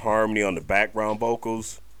like the harmony on the background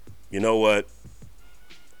vocals. You know what?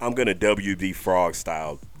 I'm going to WD Frog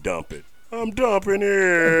style dump it. I'm dumping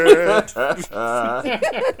it.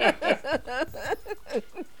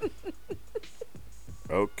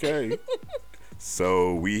 Okay.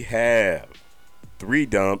 So we have 3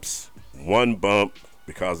 dumps, 1 bump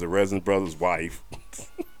because the Resident Brothers' wife.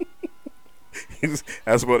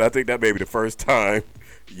 That's what I think that may be the first time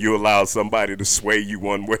you allow somebody to sway you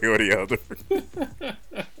one way or the other.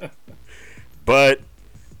 But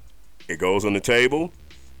it goes on the table.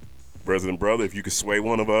 Resident Brother, if you could sway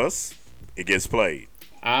one of us, it gets played.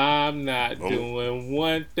 I'm not doing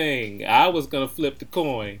one thing. I was gonna flip the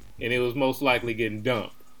coin, and it was most likely getting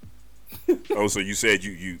dumped. Oh, so you said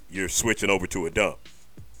you're switching over to a dump?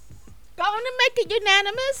 Go on and make it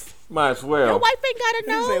unanimous. Might as well. Your wife ain't gotta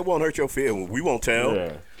You say know. it won't hurt your feelings. We won't tell.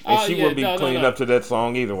 Yeah. And she wouldn't be cleaning up to that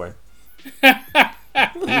song either way.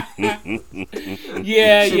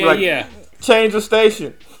 Yeah. Change the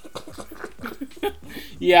station.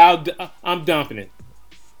 Yeah, I'm dumping it.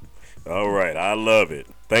 All right, I love it.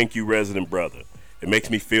 Thank you, Resident Brother. It makes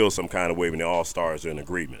me feel some kind of way when the All-Stars are in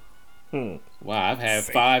agreement. Wow, I've had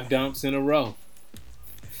 5 dumps in a row.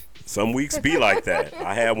 Some weeks be like that.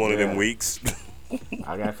 I had one of them weeks.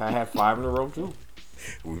 I had 5 in a row too.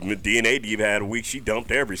 DNA Diva had a week she dumped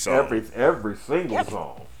every song. Every single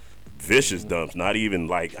song. Vicious dumps, not even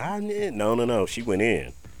like, no. She went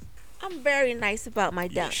in. I'm very nice about my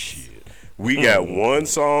dumps. Shit. We got one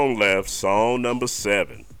song left, song number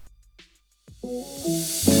 7.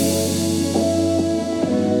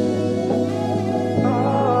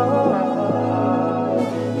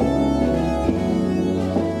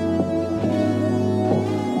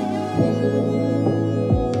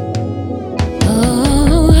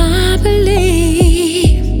 Oh, I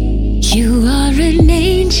believe you are an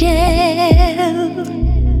angel.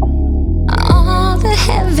 All the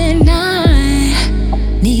heaven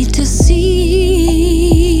I need to see.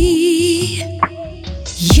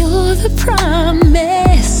 You're the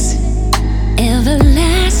promise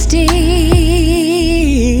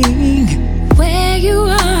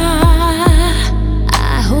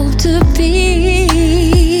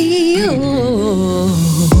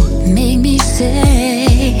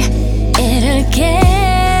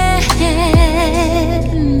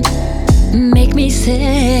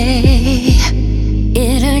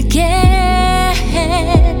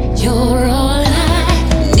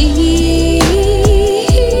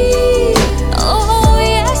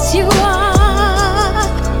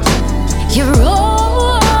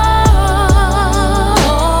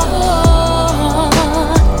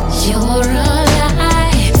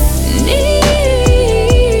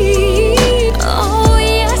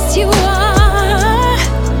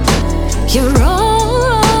You're all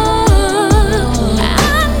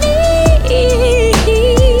I need.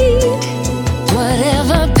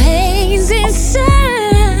 Whatever pain's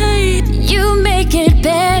inside, you make it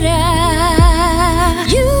better.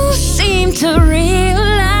 You seem to realize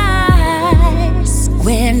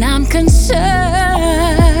when I'm concerned.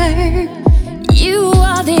 You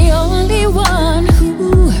are the only one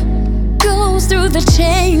who goes through the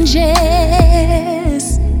changes,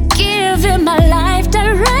 giving my life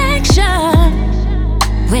direction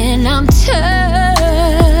when I'm turned.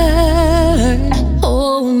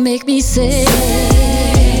 Oh, make me say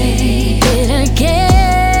it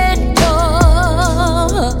again,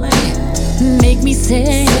 boy. Make me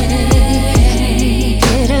say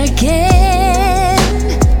it again.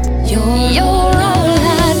 You're all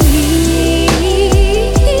I need.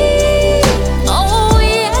 Oh,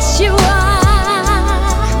 yes, you are.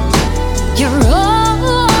 You're all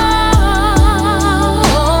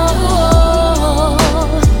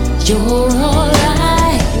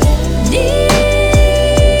I need.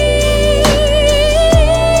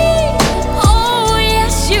 Oh,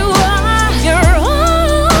 yes, you are. You're all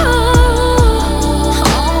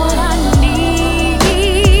I need.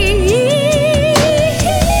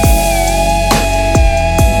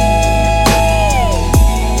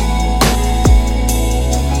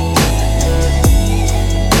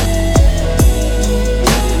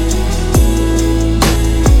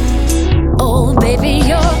 Oh, baby,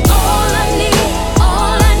 you're all I need,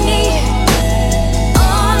 all I need,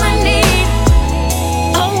 all I need.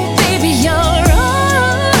 Oh, baby, you're all,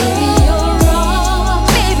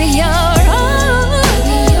 baby, you're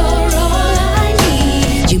all I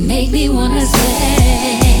need. You make me wanna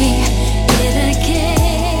say it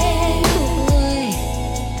again, boy.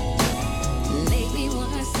 Make me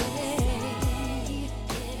wanna say it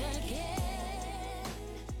again.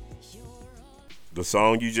 The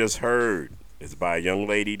song you just heard is by a young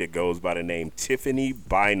lady that goes by the name Tiffany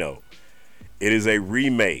Bino. It is a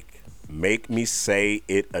remake, Make Me Say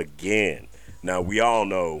It Again. Now, we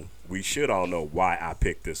should all know why I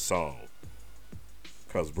picked this song.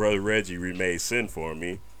 Because Brother Reggie remade Sin For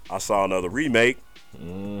Me. I saw another remake.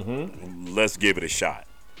 Let's give it a shot.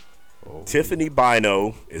 Tiffany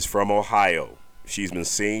Bino is from Ohio. She's been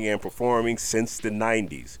singing and performing since the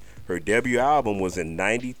 90s. Her debut album was in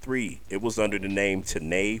 93. It was under the name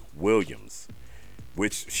Tanae Williams,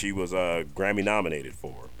 which she was Grammy nominated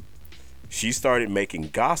for. She started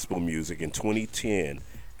making gospel music in 2010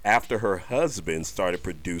 after her husband started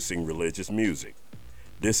producing religious music.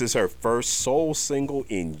 This is her first soul single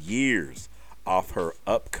in years off her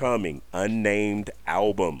upcoming unnamed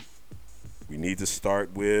album. We need to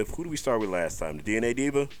start with, who did we start with last time? The DNA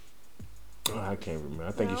Diva? I can't remember.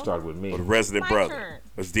 I think you started with me. Or the Resident Brother? turn.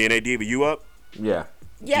 Was DNA Diva, you up? Yeah.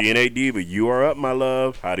 Yep. DNA Diva, you are up, my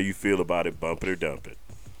love. How do you feel about it? Bump it or dump it?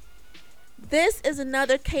 This is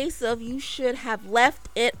another case of you should have left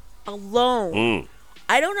it alone.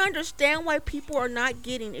 I don't understand why people are not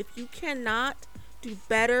getting. If you cannot do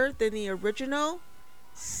better than the original,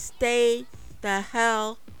 stay the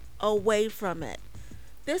hell away from it.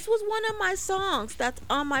 This was one of my songs that's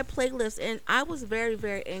on my playlist, and I was very,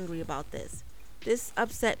 very angry about this. This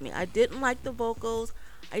upset me. I didn't like the vocals.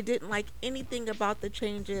 I didn't like anything about the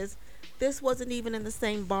changes. This wasn't even in the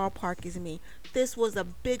same ballpark as me. This was a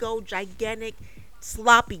big old gigantic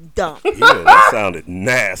sloppy dump. Yeah, that sounded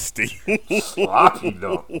nasty. Sloppy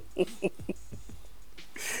though.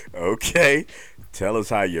 Okay, tell us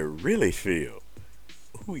how you really feel.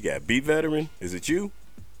 Who we got? Beat Veteran? Is it you?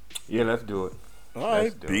 Yeah, let's do it. All right,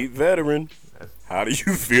 Let's do Beat it. Veteran. How do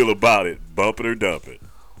you feel about it? Bump it or dump it?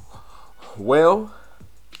 Well,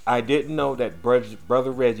 I didn't know that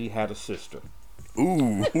Brother Reggie had a sister.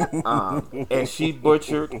 Ooh. And she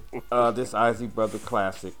butchered this Isley Brother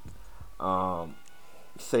classic.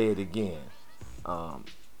 Say It Again. The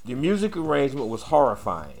music arrangement was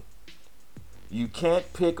horrifying. You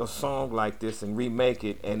can't pick a song like this and remake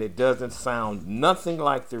it and it doesn't sound nothing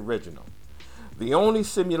like the original. The only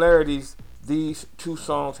similarities these two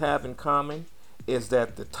songs have in common is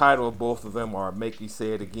that the title of both of them are Make Me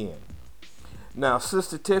Say It Again. Now,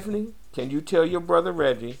 Sister Tiffany, can you tell your brother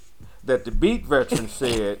Reggie that the Beat Veteran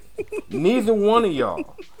said neither one of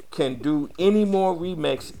y'all can do any more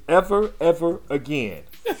remakes ever again.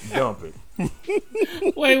 Dump it.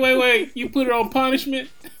 Wait. You put it on punishment?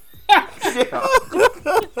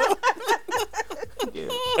 Yeah,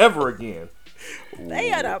 ever again. They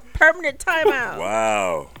had a permanent timeout.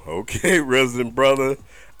 Wow. Okay, Resident Brother.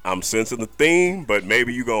 I'm sensing the theme, but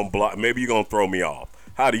maybe you're gonna block. Maybe you're gonna throw me off.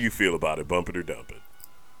 How do you feel about it? Bump it or dump it?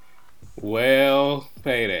 Well,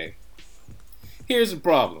 Payday. Here's the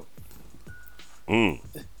problem.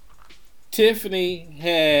 Tiffany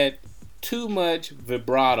had too much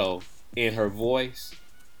vibrato in her voice.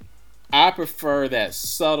 I prefer that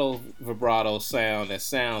subtle vibrato sound that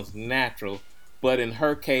sounds natural, but in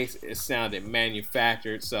her case, it sounded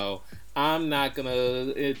manufactured. So I'm not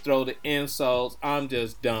gonna throw the insults. I'm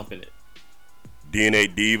just dumping it.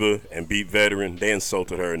 DNA Diva and Beat Veteran, they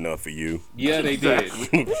insulted her enough for you. Yeah, they did.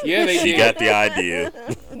 Yeah, they did. She got the idea.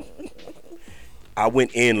 I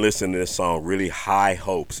went in listening to this song, really high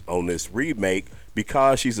hopes on this remake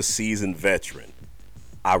because she's a seasoned veteran.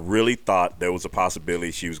 I really thought there was a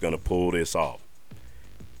possibility she was going to pull this off.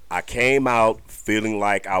 I came out feeling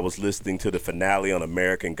like I was listening to the finale on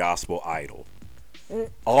American Gospel Idol.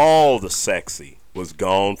 All the sexy was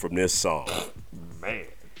gone from this song. Man.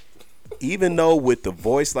 Even though with the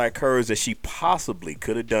voice like hers that she possibly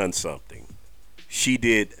could have done something, she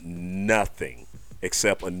did nothing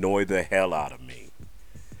except annoy the hell out of me.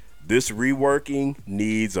 This reworking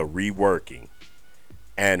needs a reworking.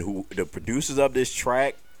 And the producers of this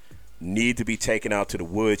track need to be taken out to the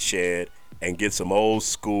woodshed and get some old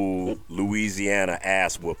school Louisiana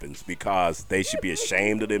ass whoopings because they should be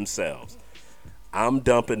ashamed of themselves. I'm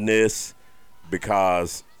dumping this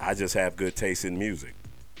because I just have good taste in music.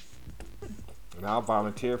 And I'll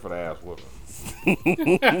volunteer for the ass whooping.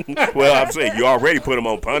 Well, I'm saying you already put them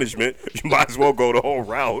on punishment. You might as well go the whole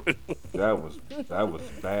route. That was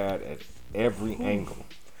bad at every angle.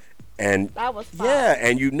 And that was fun. Yeah,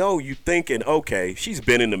 and you thinking, okay, she's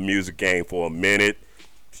been in the music game for a minute.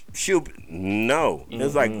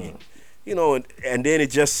 It's like, and then it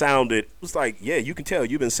just sounded. It was like, yeah, you can tell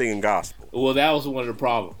you've been singing gospel. Well, that was one of the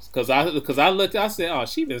problems because I looked, I said, oh,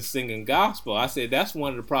 she been singing gospel. I said that's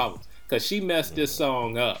one of the problems because she messed this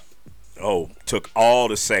song up. Oh, took all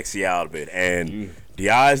the sexy out of it, and the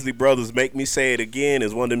Isley Brothers Make Me Say It Again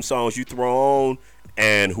is one of them songs you throw on.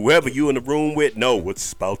 And whoever you in the room with know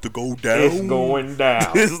what's about to go down. It's going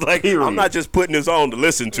down. It's like, period. I'm not just putting this on to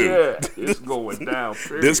listen to. Yeah, it's going down.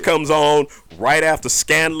 Period. This comes on right after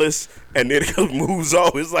Scandalous, and then it moves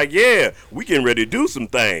on. It's like, yeah, we getting ready to do some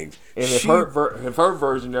things. And if her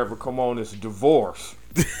version ever come on, it's Divorce.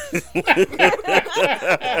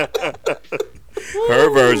 Her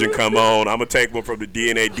version come on, I'm going to take one from the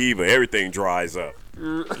DNA Diva. Everything dries up.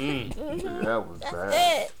 That was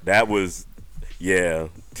bad. That was... Yeah,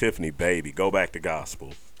 Tiffany, baby, go back to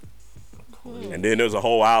gospel. And then there's a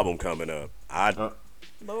whole album coming up. I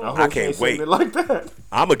can't wait. Like that.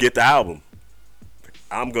 I'm going to get the album.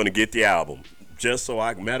 I'm going to get the album. Just so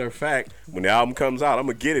matter of fact, when the album comes out, I'm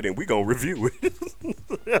going to get it and we're going to review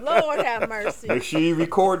it. Lord have mercy. Make sure you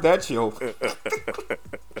record that show.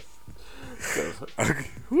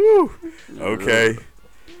 Okay.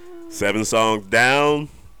 7 songs down.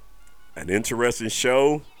 An interesting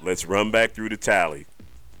show. Let's run back through the tally.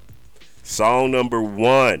 Song number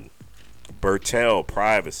 1, Bertel,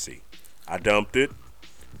 Privacy. I dumped it.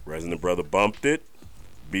 Resident Brother bumped it.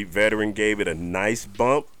 Beat Veteran gave it a nice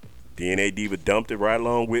bump. DNA Diva dumped it right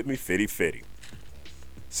along with me. Fitty fitty.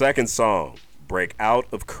 Second song, Break Out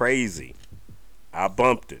of Crazy. I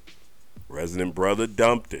bumped it. Resident Brother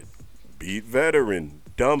dumped it. Beat Veteran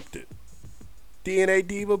dumped it. DNA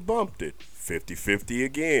Diva bumped it. 50-50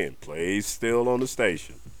 again. Plays still on the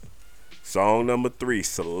station. Song number 3,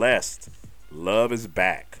 Celeste. Love is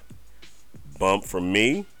Back. Bump from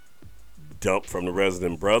me. Dump from the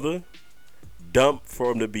Resident Brother. Dump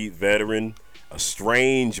from the Beat Veteran. A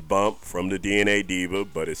strange bump from the DNA Diva,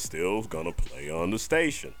 but it's still gonna play on the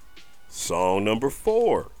station. Song number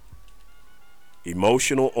 4,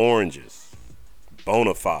 Emotional Oranges.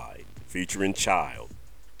 Bonafide. Featuring Child.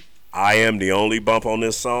 I am the only bump on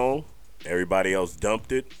this song. Everybody else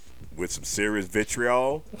dumped it with some serious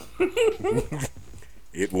vitriol.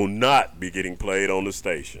 It will not be getting played on the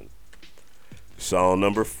station. Song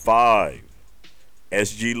number 5,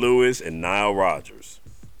 S.G. Lewis and Nile Rodgers.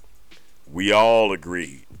 We all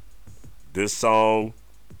agreed this song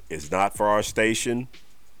is not for our station.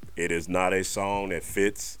 It is not a song that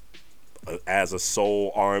fits as a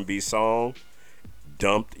soul R&B song.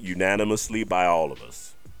 Dumped unanimously by all of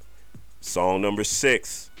us. Song number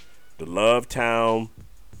 6, The Love Town,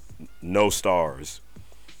 No Stars,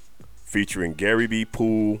 featuring Gary B.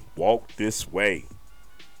 Poole, Walk This Way.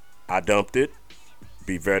 I dumped it.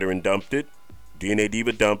 Beat Veteran dumped it. DNA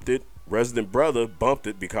Diva dumped it. Resident Brother bumped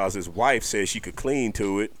it because his wife said she could clean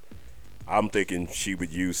to it. I'm thinking she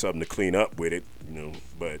would use something to clean up with it,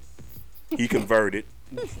 but he converted.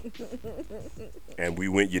 And we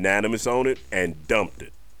went unanimous on it and dumped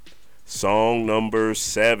it. Song number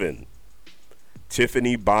 7,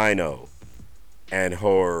 Tiffany Bino and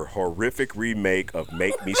her horrific remake of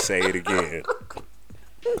Make Me Say It Again.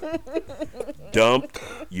 dumped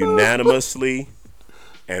unanimously,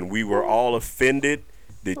 and we were all offended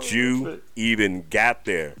that you even got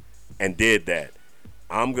there and did that.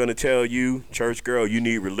 I'm going to tell you, church girl, you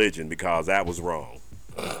need religion because that was wrong.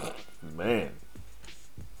 Man.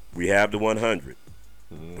 We have the 100.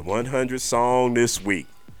 The 100 song this week.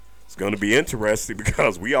 It's going to be interesting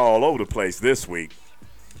because we all over the place this week.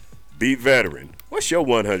 Beat Veteran, what's your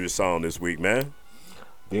 100 song this week, man?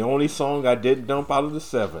 The only song I didn't dump out of the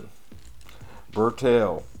 7.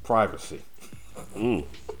 Bertel, Privacy.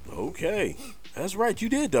 Okay. That's right. You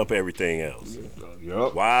did dump everything else.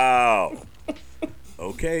 Yup. Wow.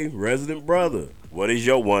 Okay, Resident Brother, what is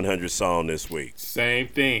your 100 song this week? Same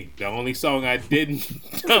thing. The only song I didn't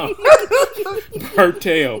dump.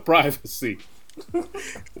 Bertel, Privacy.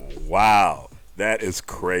 Wow. That is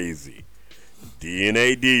crazy.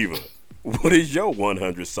 DNA Diva, what is your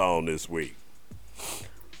 100 song this week?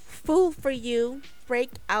 Food for You, Break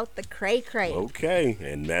Out the Cray Cray. Okay,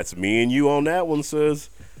 and that's me and you on that one, sis.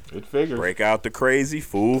 Good figure. Break Out the Crazy,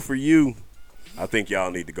 Fool for You. I think y'all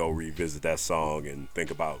need to go revisit that song and think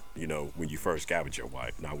about, when you first got with your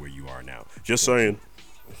wife, not where you are now. Just saying.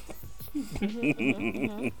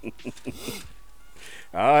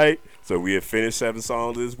 All right, so we have finished 7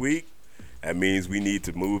 songs this week. That means we need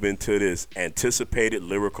to move into this anticipated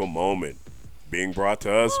lyrical moment being brought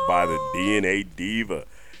to us by the DNA Diva.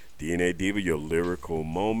 DNA Diva, your lyrical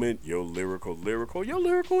moment, your lyrical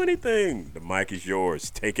anything. The mic is yours.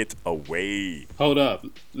 Take it away. Hold up.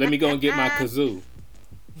 Let me go and get my kazoo.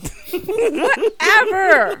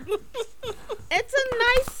 Whatever. It's a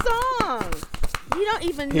nice song. You don't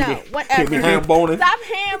even know. Whatever. Ham boning. Stop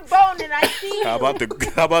ham boning. I see you. How about the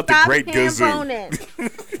Stop great ham Gazoo? boning.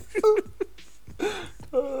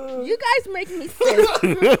 You guys make me sick.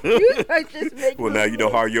 You guys just make me Well, now you know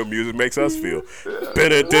sick. how your music makes us feel. You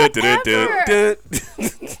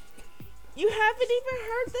haven't even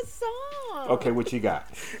heard the song. Okay, what you got?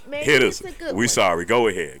 Maybe Hit it's us. a good We one. sorry. Go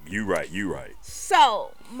ahead. You right.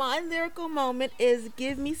 So, my lyrical moment is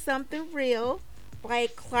Give Me Something Real by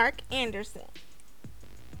Clark Anderson.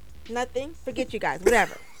 Nothing? Forget you guys.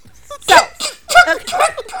 Whatever. So,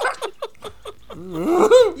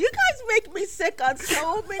 you guys make me sick on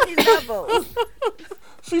so many levels.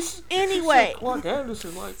 Anyway. Clark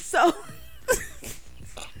Anderson, like. So,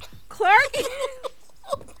 Clark...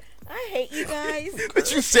 I hate you guys.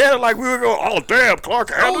 But you said it like we were going, oh, damn, Clark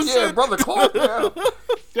Anderson. Oh, yeah, brother Clark. Yeah.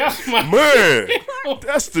 That's my Man,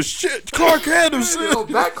 that's the shit. Clark Anderson. You know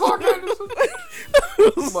that Clark Anderson?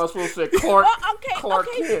 You must supposed to say Clark. Well, okay, Clark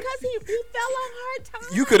okay, Kent. because he fell on hard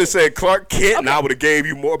times. You could have said Clark Kent, and I would have gave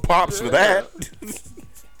you more pops for that.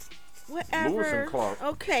 Whatever. Lewis and Clark.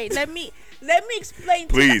 Okay, let me explain.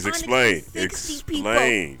 Please to the explain. 60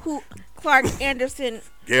 Explain. people who Clark Anderson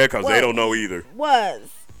Yeah, because they don't know either. was.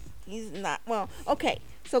 He's not. Well, okay.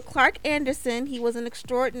 So Clark Anderson, he was an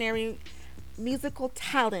extraordinary musical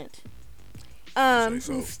talent. Say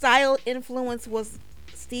so. Whose style influence was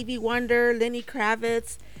Stevie Wonder, Lenny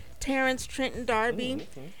Kravitz, Terrence Trenton D'Arby.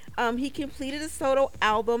 He completed a solo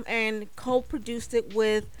album and co-produced it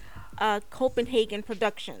with Copenhagen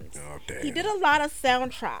Productions. Oh, damn. He did a lot of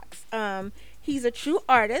soundtracks. He's a true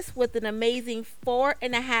artist with an amazing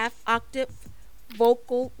 4.5 octave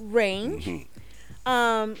vocal range.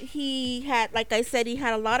 He had, like I said, he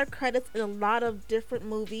had a lot of credits in a lot of different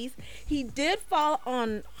movies. He did fall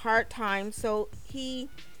on hard times, so he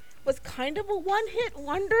was kind of a one-hit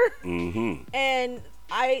wonder. And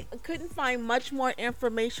I couldn't find much more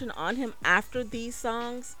information on him after these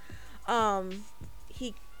songs.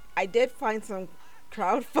 I did find some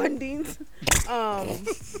crowdfundings,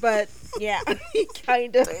 but yeah, he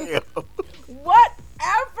kind of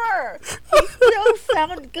whatever. He still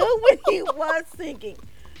sounded good when he was singing.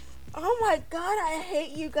 Oh my God, I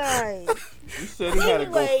hate you guys. You said he had a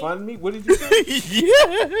Anyway. GoFundMe? What did you say?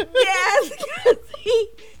 Yeah. Yes, because he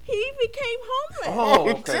became homeless. Oh,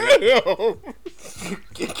 okay.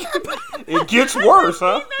 It gets worse,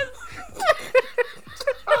 huh?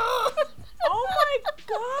 Oh my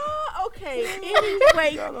God. Okay.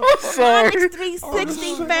 Anyway, sorry. Onyx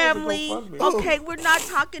 360 family. Okay, we're not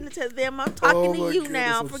talking to them. I'm talking to you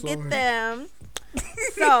now. Forget them.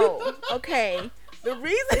 So, okay. The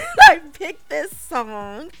reason I picked this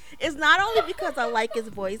song is not only because I like his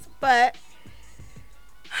voice, but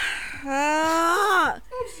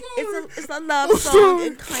it's a love song.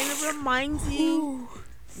 It kind of reminds you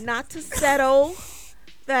not to settle.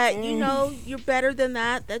 That you know you're better than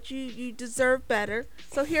that you deserve better.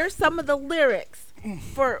 So here's some of the lyrics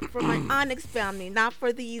for my Onyx family, not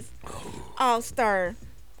for these all-star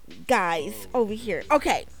guys over here.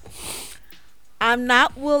 Okay. I'm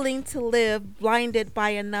not willing to live blinded by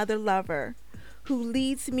another lover who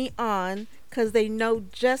leads me on 'cause they know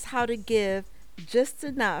just how to give just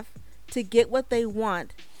enough to get what they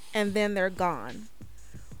want and then they're gone.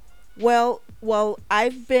 Well,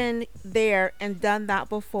 I've been there and done that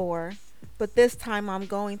before, but this time I'm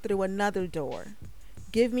going through another door.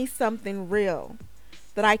 Give me something real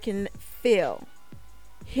that I can feel.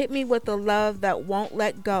 Hit me with a love that won't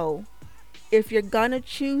let go. If you're gonna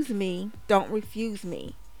choose me, don't refuse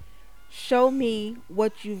me. Show me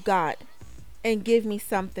what you've got and give me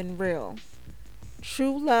something real.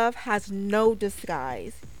 True love has no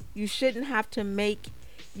disguise. You shouldn't have to make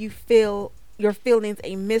you feel your feelings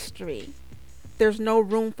a mystery. There's no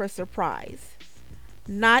room for surprise.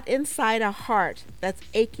 Not inside a heart that's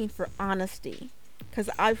aching for honesty. 'Cause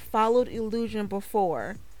I've followed illusion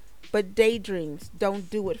before, but daydreams don't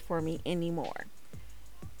do it for me anymore.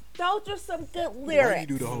 Those are some good lyrics. Why you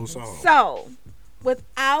do the whole song? So,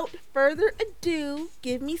 without further ado,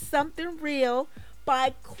 Give Me Something Real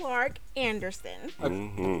by Clark Anderson.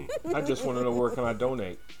 I just want to know, where can I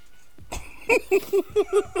donate?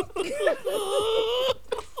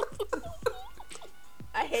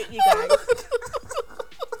 I hate you guys.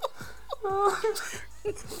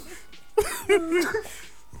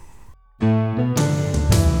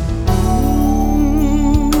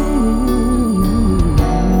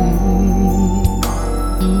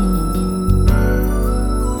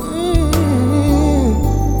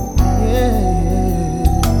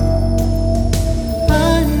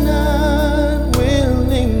 I'm not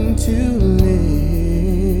willing to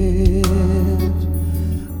live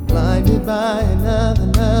blinded by another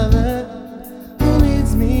lover who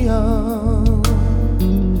leads me on,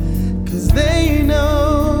 'cause they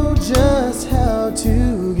know just how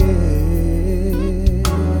to give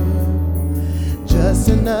just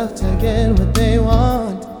enough to get what they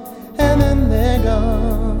want, and then they're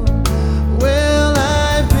gone. Well,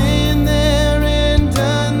 I've been there and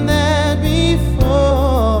done that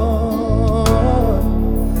before,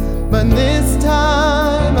 but this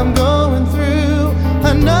time I'm going through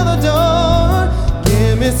another door.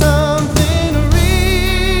 Give me something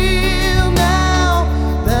real now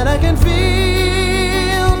that I can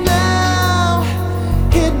feel now.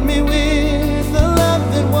 Hit me with the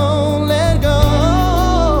love that won't let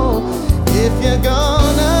go. If you're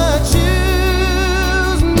gonna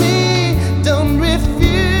choose me, don't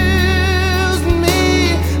refuse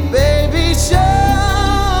me. Baby,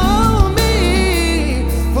 show me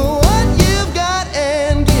for what you've got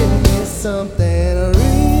and give me something real.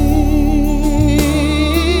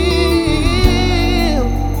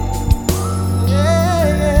 Yeah,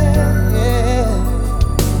 yeah, yeah.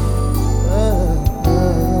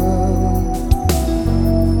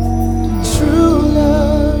 True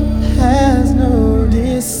love has no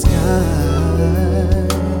disguise.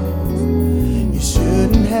 You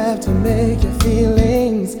shouldn't have to make your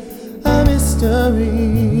feelings a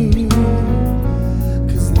mystery,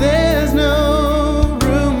 'cause there's no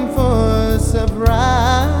room for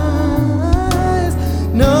surprise.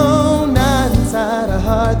 No, not inside a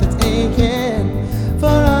heart that's aching for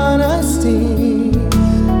honesty.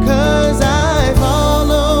 'Cause I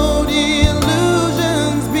followed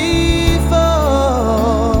illusions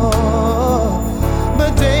before,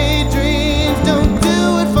 but daydreams don't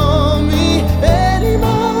do it for me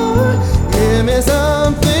anymore. Give me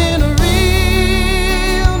something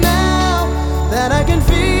real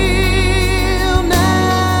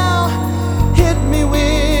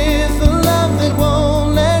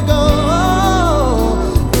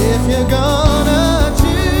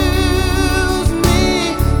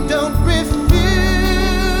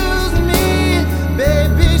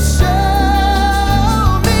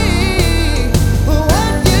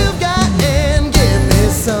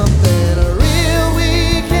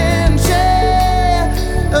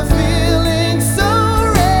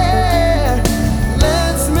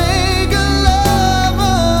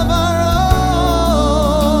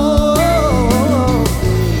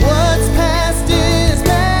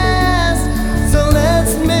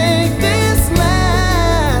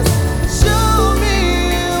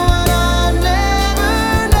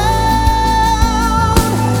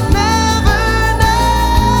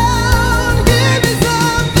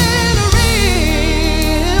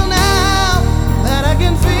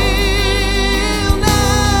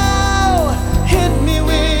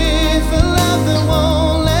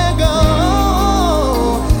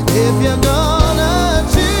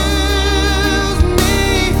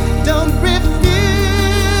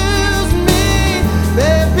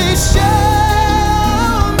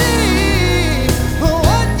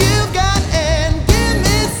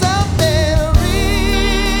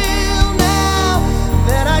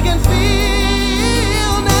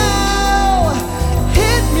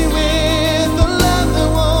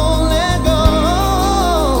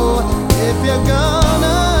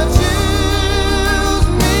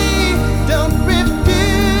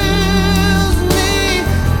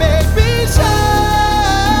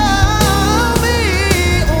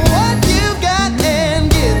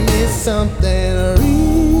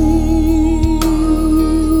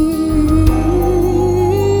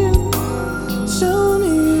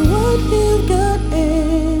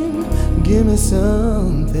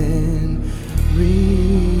something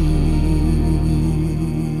real.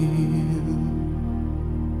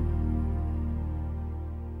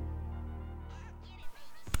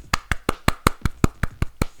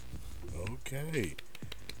 Okay.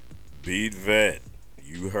 Beat Vet,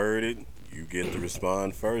 you heard it. You get to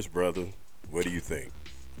respond first, brother. What do you think?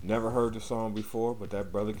 Never heard the song before, but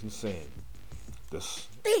that brother can sing.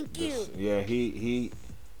 Thank you. Yeah, he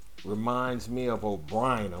reminds me of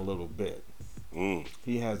O'Brien a little bit.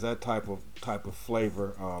 He has that type of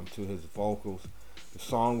flavor to his vocals. The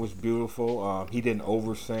song was beautiful. He didn't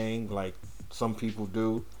oversing like some people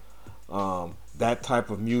do. That type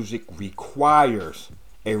of music requires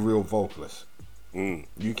a real vocalist.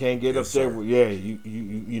 You can't get up there with,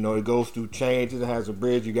 you know, it goes through changes, it has a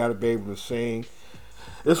bridge, you got to be able to sing.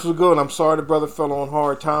 This was good. I'm sorry the brother fell on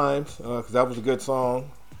hard times, because that was a good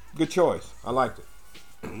song. Good choice. I liked it.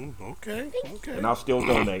 Okay. And I'll still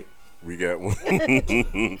donate. We got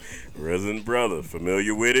one. Resident Brother,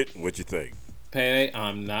 familiar with it? What you think? Payday,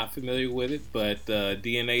 I'm not familiar with it, but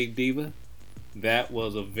DNA Diva, that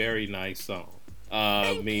was a very nice song.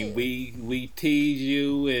 I mean, we tease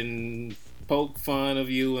you and poke fun of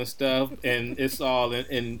you and stuff, and it's all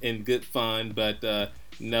in good fun, but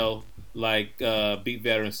no, like Beat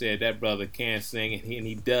Veteran said, that brother can sing, and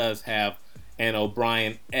he does have an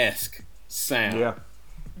O'Brien-esque sound. Yeah.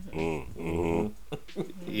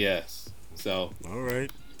 Yes. So. All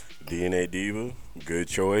right. DNA Diva, good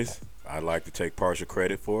choice. I'd like to take partial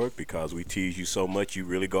credit for it because we tease you so much you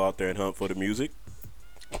really go out there and hunt for the music.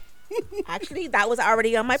 Actually, that was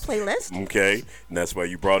already on my playlist. Okay, and that's why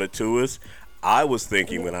you brought it to us. I was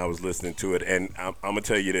thinking when I was listening to it, and I'm going to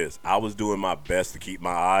tell you this. I was doing my best to keep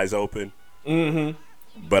my eyes open,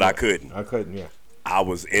 but I couldn't. Yeah. I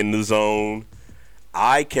was in the zone.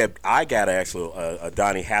 I got actually a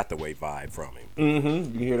Donny Hathaway vibe from him.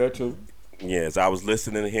 You hear that too? Yes, I was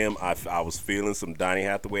listening to him. I was feeling some Donny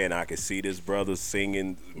Hathaway, and I could see this brother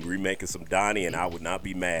singing, remaking some Donny, and I would not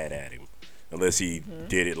be mad at him. Unless he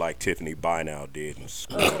did it like Tiffany Bynow did and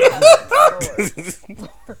screwed up.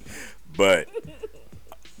 But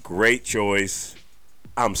great choice.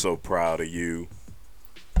 I'm so proud of you.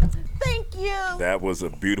 Thank you. That was a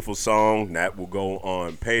beautiful song. That will go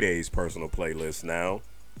on Payday's personal playlist now.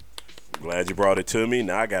 Glad you brought it to me.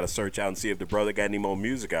 Now I got to search out and see if the brother got any more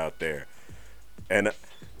music out there. And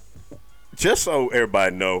just so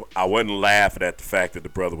everybody know, I wasn't laughing at the fact that the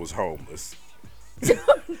brother was homeless.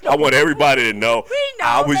 I want everybody to know,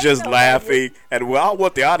 I was just laughing, and I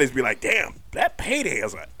want the audience to be like, damn, that Payday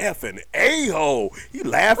is an effing a-hole. He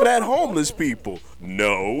laughing at homeless people.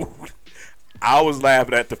 No. I was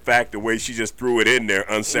laughing at the fact the way she just threw it in there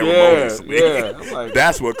unceremoniously. Yeah. Like,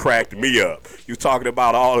 that's what cracked me up. You talking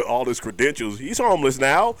about all his credentials. He's homeless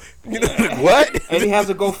now. You know, like, what? And he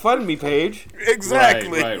has a GoFundMe page.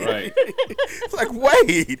 Exactly. Right. It's like,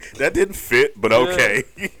 wait, that didn't fit, but okay.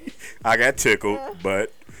 I got tickled,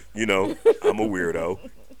 but, you know, I'm a weirdo.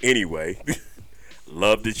 Anyway,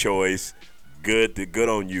 love the choice. Good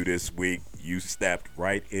on you this week. You stepped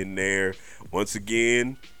right in there. Once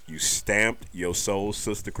again, you stamped your soul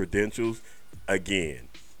sister credentials again.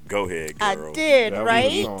 Go ahead, girl. I did, That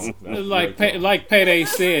right? Like Payday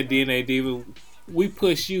said, DNA Diva, we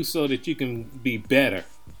push you so that you can be better.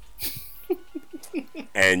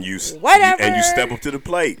 And you Whatever. And you step up to the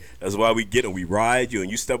plate. That's why we get them. We ride you,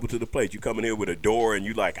 and you step up to the plate. You come in here with a door, and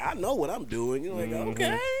you like, I know what I'm doing. You're like,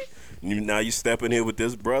 okay. Now you step in here with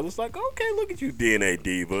this brother. It's like, okay, look at you, DNA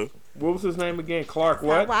Diva. What was his name again? Clark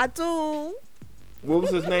what? I do. What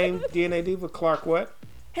was his name? DNA Diva? Clark what?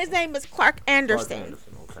 His name is Clark Anderson.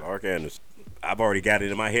 Clark Anderson. I've already got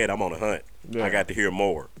it in my head. I'm on a hunt. Yeah. I got to hear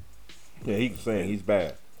more. Yeah, he's saying he's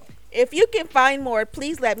bad. If you can find more,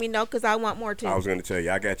 please let me know because I want more too. I was going to tell you,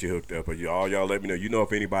 I got you hooked up. But y'all let me know. You know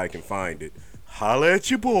if anybody can find it. Holla at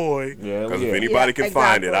your boy. Yeah, Because if anybody can exactly.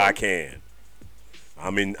 find it, I can.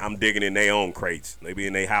 I'm digging in their own crates. They be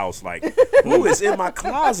in their house like, who is in my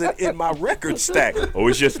closet in my record stack? Oh,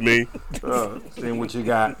 it's just me. Seeing what you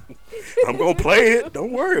got. I'm going to play it.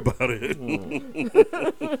 Don't worry about it.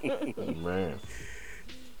 Man.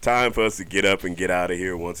 Time for us to get up and get out of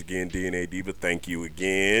here. Once again, DNA Diva, thank you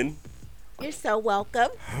again. You're so welcome.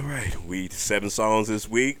 All right, 7 songs this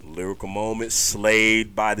week. Lyrical Moment,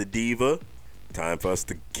 Slayed by the Diva. Time for us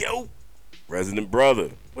to go. Resident Brother,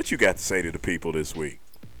 what you got to say to the people this week?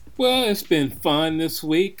 Well, it's been fun this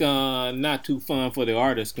week. Not too fun for the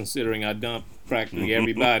artists, considering I dumped practically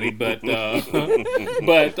everybody. but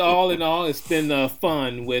all in all, it's been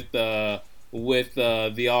fun with the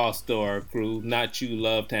All-Star crew. Not you,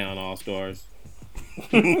 Lovetown All-Stars.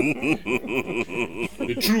 The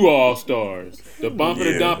true all-stars. The bump it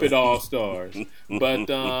or dump it all-stars. But,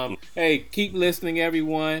 hey, keep listening,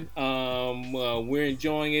 everyone. We're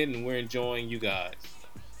enjoying it, and we're enjoying you guys.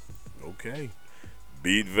 Okay.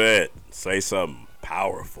 Beat Vet, say something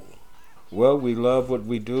powerful. Well, we love what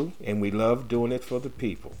we do, and we love doing it for the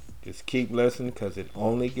people. Just keep listening, because it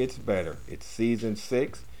only gets better. It's season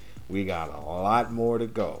 6. We got a lot more to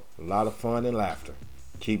go. A lot of fun and laughter.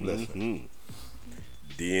 Keep listening.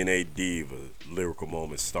 DNA Diva lyrical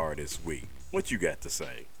moment star this week. What you got to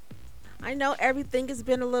say? I know everything has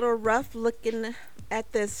been a little rough looking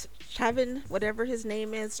at this Chavin, whatever his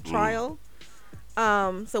name is, trial.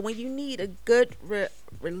 So when you need a good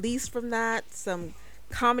release from that, some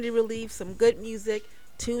comedy relief, some good music,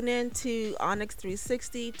 tune in to Onyx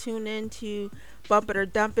 360, tune in to Bump It or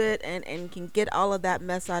Dump It, and can get all of that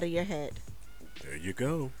mess out of your head. There you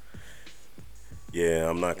go. Yeah,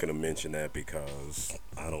 I'm not going to mention that because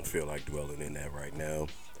I don't feel like dwelling in that right now.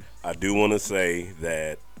 I do want to say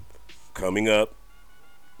that coming up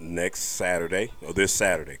next Saturday, or this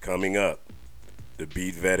Saturday, coming up, the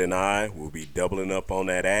Beat Vet and I will be doubling up on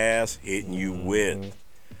that ass, hitting you with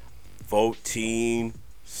 14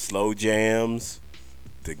 slow jams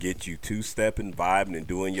to get you two-stepping, vibing, and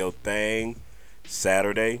doing your thing.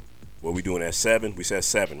 Saturday, what we doing at 7? We said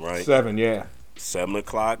 7, right? 7, yeah. 7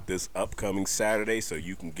 o'clock this upcoming Saturday, so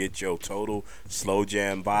you can get your total slow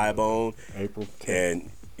jam vibe on. April 10th.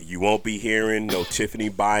 And you won't be hearing no Tiffany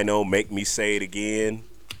Bino make me say it again.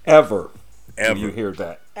 Ever. Ever. Will you hear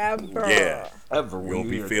that? Ever. Yeah. Ever. You won't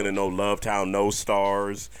be feeling no Love Town, no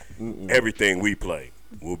stars. Everything we play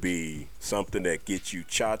will be something that gets you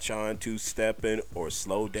cha-cha two-stepping or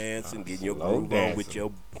slow dancing, getting your groove on with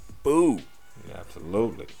your boo. Yeah,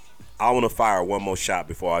 absolutely. I want to fire one more shot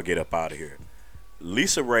before I get up out of here.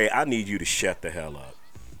 Lisa Ray, I need you to shut the hell up.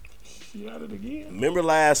 She got it again. Remember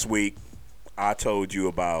last week I told you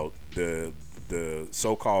about the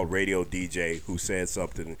so-called radio DJ who said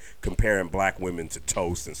something comparing black women to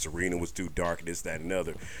Toast and Serena was too dark and this, that, and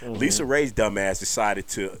another. Lisa Ray's dumbass decided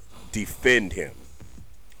to defend him.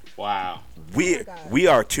 Wow. We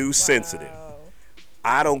are too sensitive.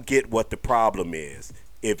 I don't get what the problem is.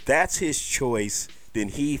 If that's his choice, then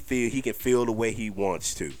he can feel the way he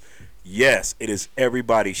wants to. Yes, it is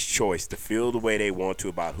everybody's choice to feel the way they want to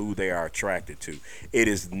about who they are attracted to. It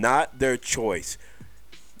is not their choice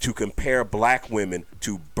to compare black women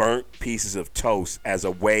to burnt pieces of toast as a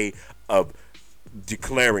way of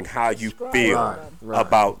declaring how you feel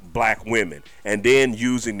about black women, and then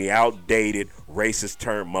using the outdated racist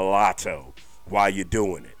term mulatto while you're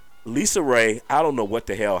doing it. Lisa Ray, I don't know what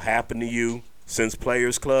the hell happened to you since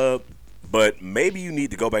Players Club, but maybe you need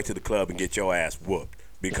to go back to the club and get your ass whooped,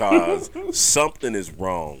 because something is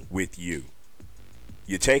wrong with you.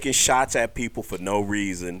 You're taking shots at people for no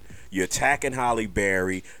reason. You're attacking Holly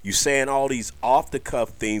Berry. You're saying all these off-the-cuff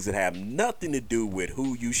things that have nothing to do with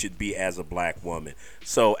who you should be as a black woman.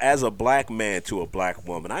 So as a black man to a black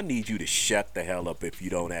woman, I need you to shut the hell up if you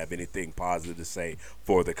don't have anything positive to say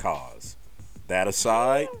for the cause. That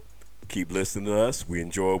aside, keep listening to us. We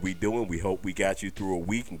enjoy what we're doing. We hope we got you through a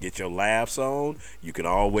week and get your laughs on. You can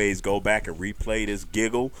always go back and replay this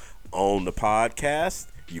giggle on the podcast.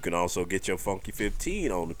 You can also get your Funky 15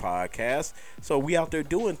 on the podcast. So we out there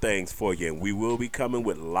doing things for you, and we will be coming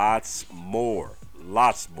with lots more.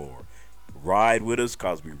 Ride with us,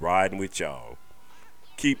 because we riding with y'all.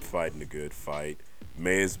 Keep fighting the good fight.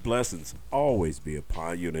 May his blessings always be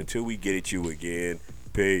upon you. And until we get at you again,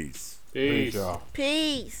 peace. Peace.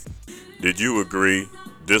 Peace. Did you agree,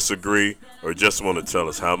 disagree, or just want to tell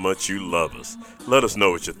us how much you love us? Let us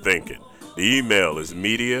know what you're thinking. The email is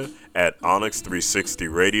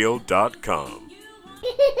media@onyx360radio.com.